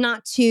answer is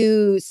not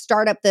to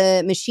start up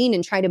the machine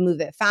and try to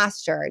move it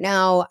faster.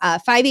 Now,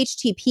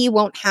 5-HTP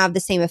won't have the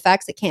same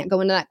effects. It can't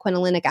go into that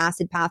quinolinic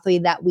acid pathway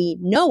that we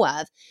know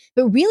of.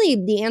 But really,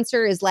 the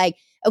answer is like,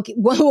 okay,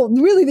 well,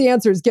 really the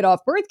answer is get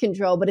off birth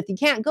control. But if you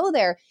can't go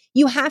there,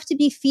 you have to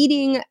be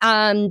feeding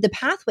the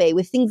pathway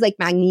with things like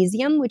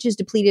magnesium, which is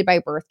depleted by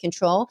birth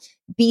control,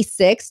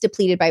 B6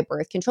 depleted by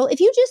birth control. If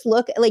you just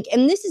look like,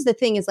 and this is the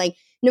thing is like,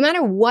 no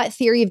matter what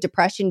theory of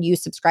depression you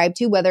subscribe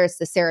to, whether it's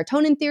the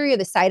serotonin theory or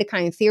the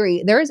cytokine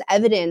theory, there is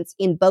evidence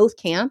in both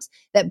camps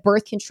that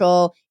birth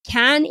control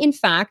can, in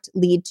fact,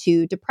 lead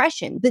to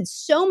depression. But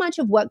so much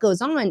of what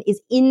goes on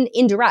is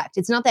indirect.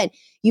 It's not that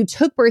you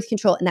took birth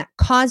control and that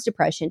caused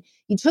depression.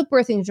 You took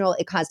birth control,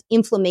 it caused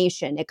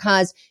inflammation, it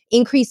caused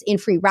increase in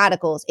free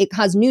radicals, it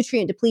caused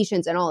nutrient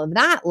depletions, and all of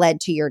that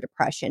led to your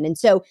depression. And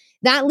so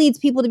that leads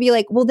people to be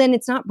like, well, then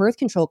it's not birth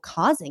control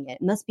causing it.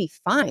 It must be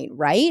fine,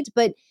 right?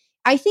 But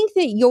I think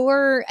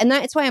that and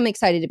that's why I'm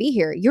excited to be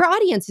here. Your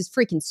audience is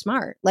freaking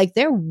smart. Like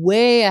they're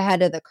way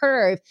ahead of the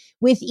curve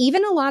with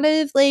even a lot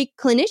of like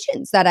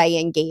clinicians that I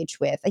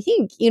engage with. I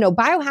think,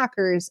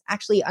 biohackers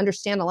actually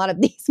understand a lot of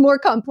these more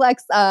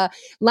complex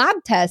lab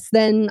tests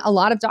than a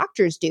lot of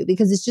doctors do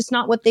because it's just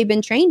not what they've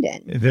been trained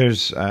in.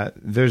 There's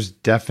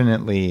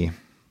definitely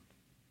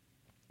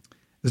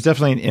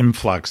an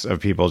influx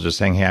of people just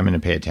saying, hey, I'm going to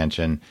pay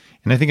attention.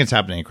 And I think it's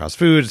happening across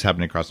food. It's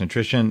happening across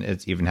nutrition.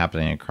 It's even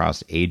happening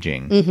across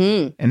aging.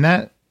 Mm-hmm. And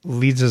that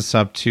leads us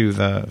up to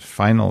the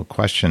final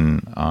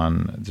question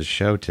on the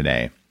show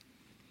today.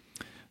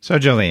 So,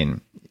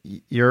 Jolene,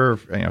 you're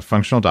a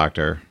functional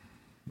doctor.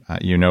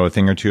 You know a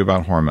thing or two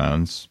about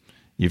hormones.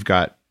 You've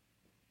got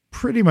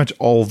pretty much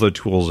all the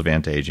tools of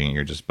anti-aging at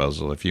your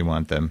disposal if you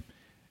want them.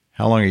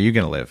 How long are you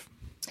going to live?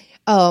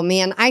 Oh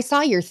man, I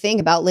saw your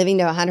thing about living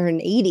to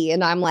 180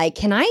 and I'm like,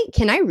 can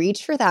I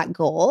reach for that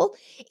goal?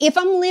 If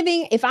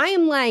I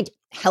am like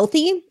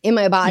healthy in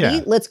my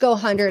body, let's go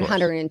 100,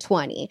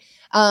 120.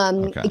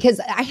 Okay. Because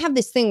I have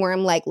this thing where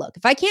I'm like, look,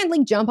 if I can't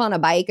like jump on a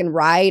bike and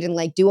ride and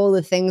like do all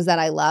the things that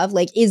I love,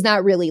 like, is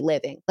that really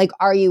living? Like,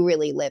 are you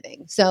really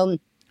living? So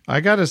I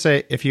got to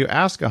say, if you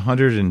ask a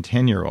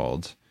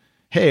 110-year-old,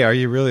 hey, are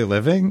you really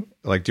living?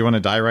 Like, do you want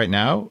to die right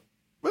now?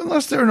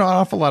 Unless they're in an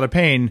awful lot of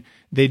pain,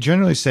 they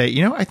generally say,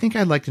 I think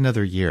I'd like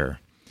another year,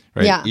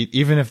 right? Yeah.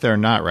 Even if they're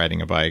not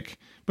riding a bike,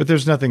 but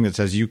there's nothing that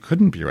says you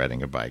couldn't be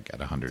riding a bike at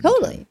 100.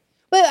 Totally.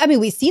 But I mean,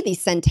 we see these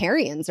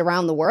centenarians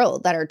around the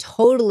world that are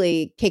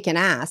totally kicking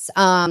ass.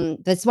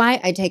 That's why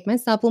I take my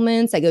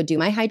supplements, I go do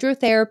my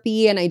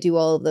hydrotherapy, and I do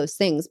all of those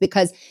things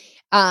because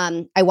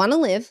I want to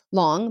live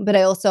long, but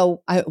I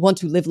want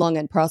to live long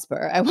and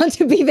prosper. I want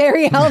to be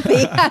very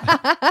healthy.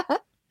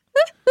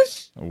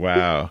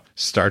 Wow.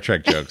 Star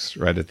Trek jokes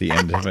right at the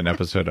end of an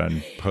episode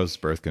on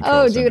post-birth control.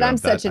 Oh, dude, I'm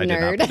such a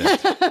nerd.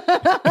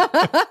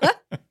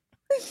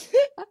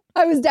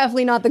 I was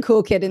definitely not the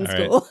cool kid in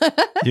school.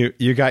 Right.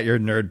 You got your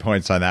nerd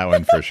points on that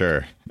one for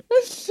sure.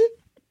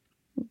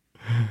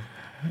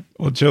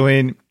 Well,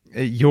 Jolene,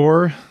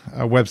 your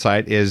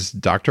website is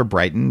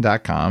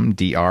drbrighten.com,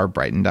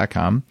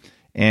 drbrighten.com.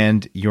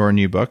 And your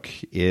new book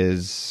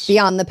is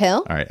Beyond the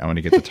Pill. All right, I want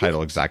to get the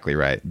title exactly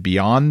right.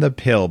 Beyond the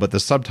Pill, but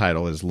the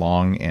subtitle is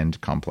long and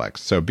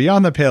complex. So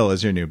Beyond the Pill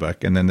is your new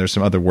book, and then there's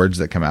some other words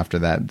that come after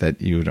that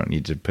you don't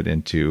need to put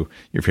into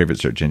your favorite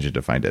search engine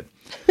to find it.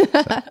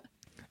 All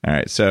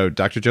right, so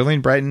Dr.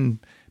 Jolene Brighten,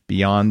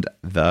 Beyond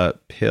the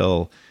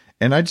Pill.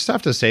 And I just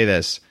have to say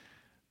this.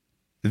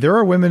 There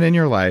are women in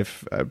your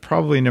life,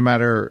 probably no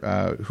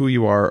matter who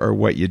you are or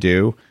what you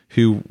do,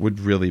 who would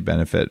really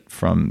benefit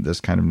from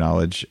this kind of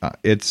knowledge.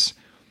 It's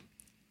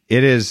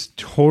it is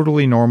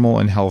totally normal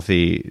and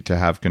healthy to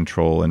have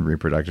control and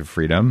reproductive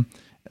freedom.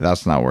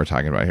 That's not what we're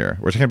talking about here.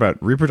 We're talking about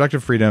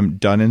reproductive freedom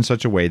done in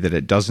such a way that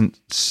it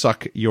doesn't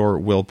suck your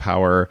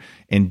willpower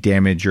and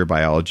damage your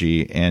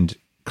biology and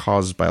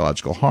cause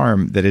biological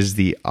harm. That is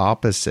the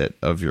opposite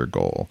of your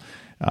goal.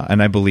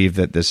 And I believe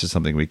that this is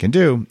something we can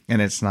do,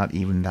 and it's not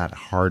even that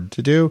hard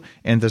to do.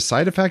 And the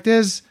side effect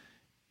is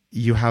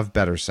you have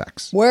better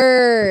sex.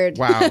 Word.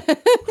 Wow.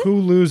 Who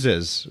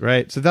loses,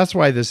 right? So that's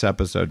why this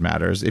episode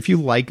matters. If you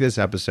like this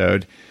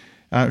episode,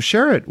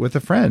 share it with a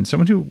friend,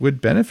 someone who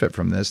would benefit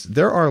from this.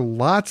 There are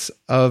lots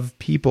of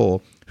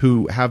people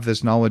who have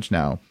this knowledge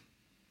now.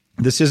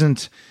 This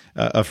isn't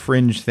a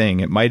fringe thing.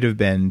 It might have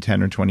been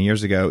 10 or 20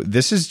 years ago.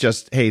 This is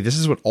just, hey, this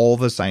is what all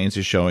the science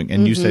is showing,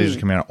 and new studies are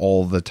coming out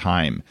all the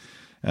time.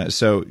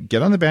 So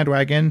get on the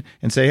bandwagon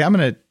and say, hey, I'm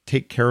going to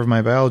take care of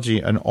my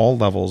biology on all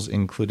levels,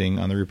 including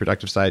on the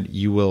reproductive side.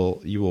 You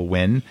will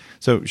win.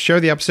 So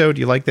share the episode.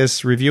 You like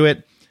this, review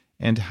it,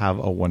 and have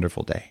a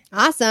wonderful day.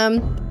 Awesome.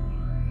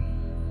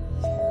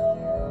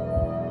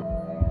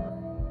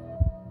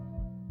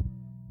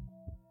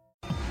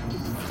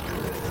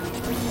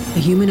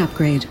 The Human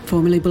Upgrade,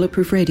 formerly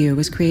Bulletproof Radio,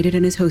 was created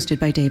and is hosted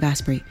by Dave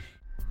Asprey.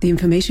 The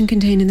information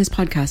contained in this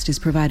podcast is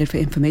provided for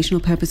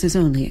informational purposes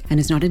only and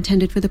is not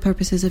intended for the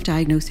purposes of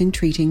diagnosing,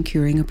 treating,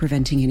 curing, or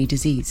preventing any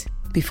disease.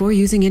 Before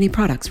using any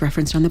products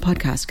referenced on the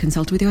podcast,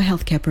 consult with your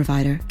healthcare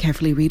provider,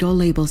 carefully read all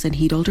labels, and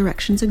heed all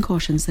directions and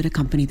cautions that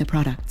accompany the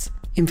products.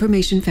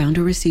 Information found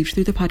or received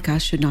through the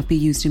podcast should not be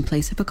used in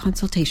place of a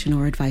consultation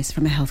or advice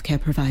from a healthcare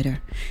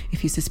provider.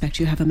 If you suspect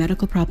you have a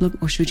medical problem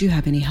or should you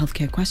have any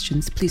healthcare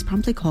questions, please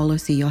promptly call or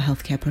see your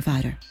healthcare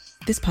provider.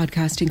 This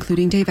podcast,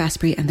 including Dave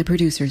Asprey and the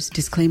producers,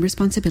 disclaim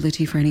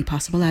responsibility for any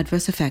possible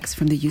adverse effects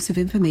from the use of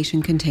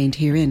information contained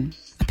herein.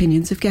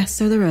 Opinions of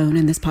guests are their own,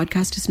 and this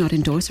podcast does not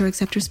endorse or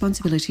accept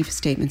responsibility for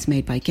statements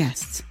made by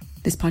guests.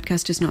 This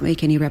podcast does not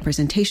make any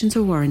representations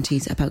or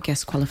warranties about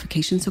guest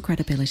qualifications or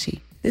credibility.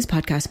 This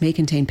podcast may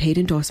contain paid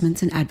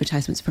endorsements and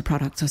advertisements for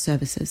products or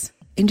services.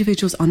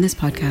 Individuals on this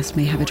podcast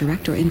may have a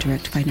direct or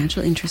indirect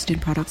financial interest in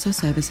products or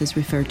services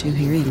referred to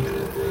herein.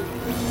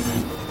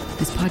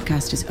 This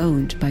podcast is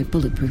owned by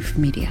Bulletproof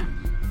Media.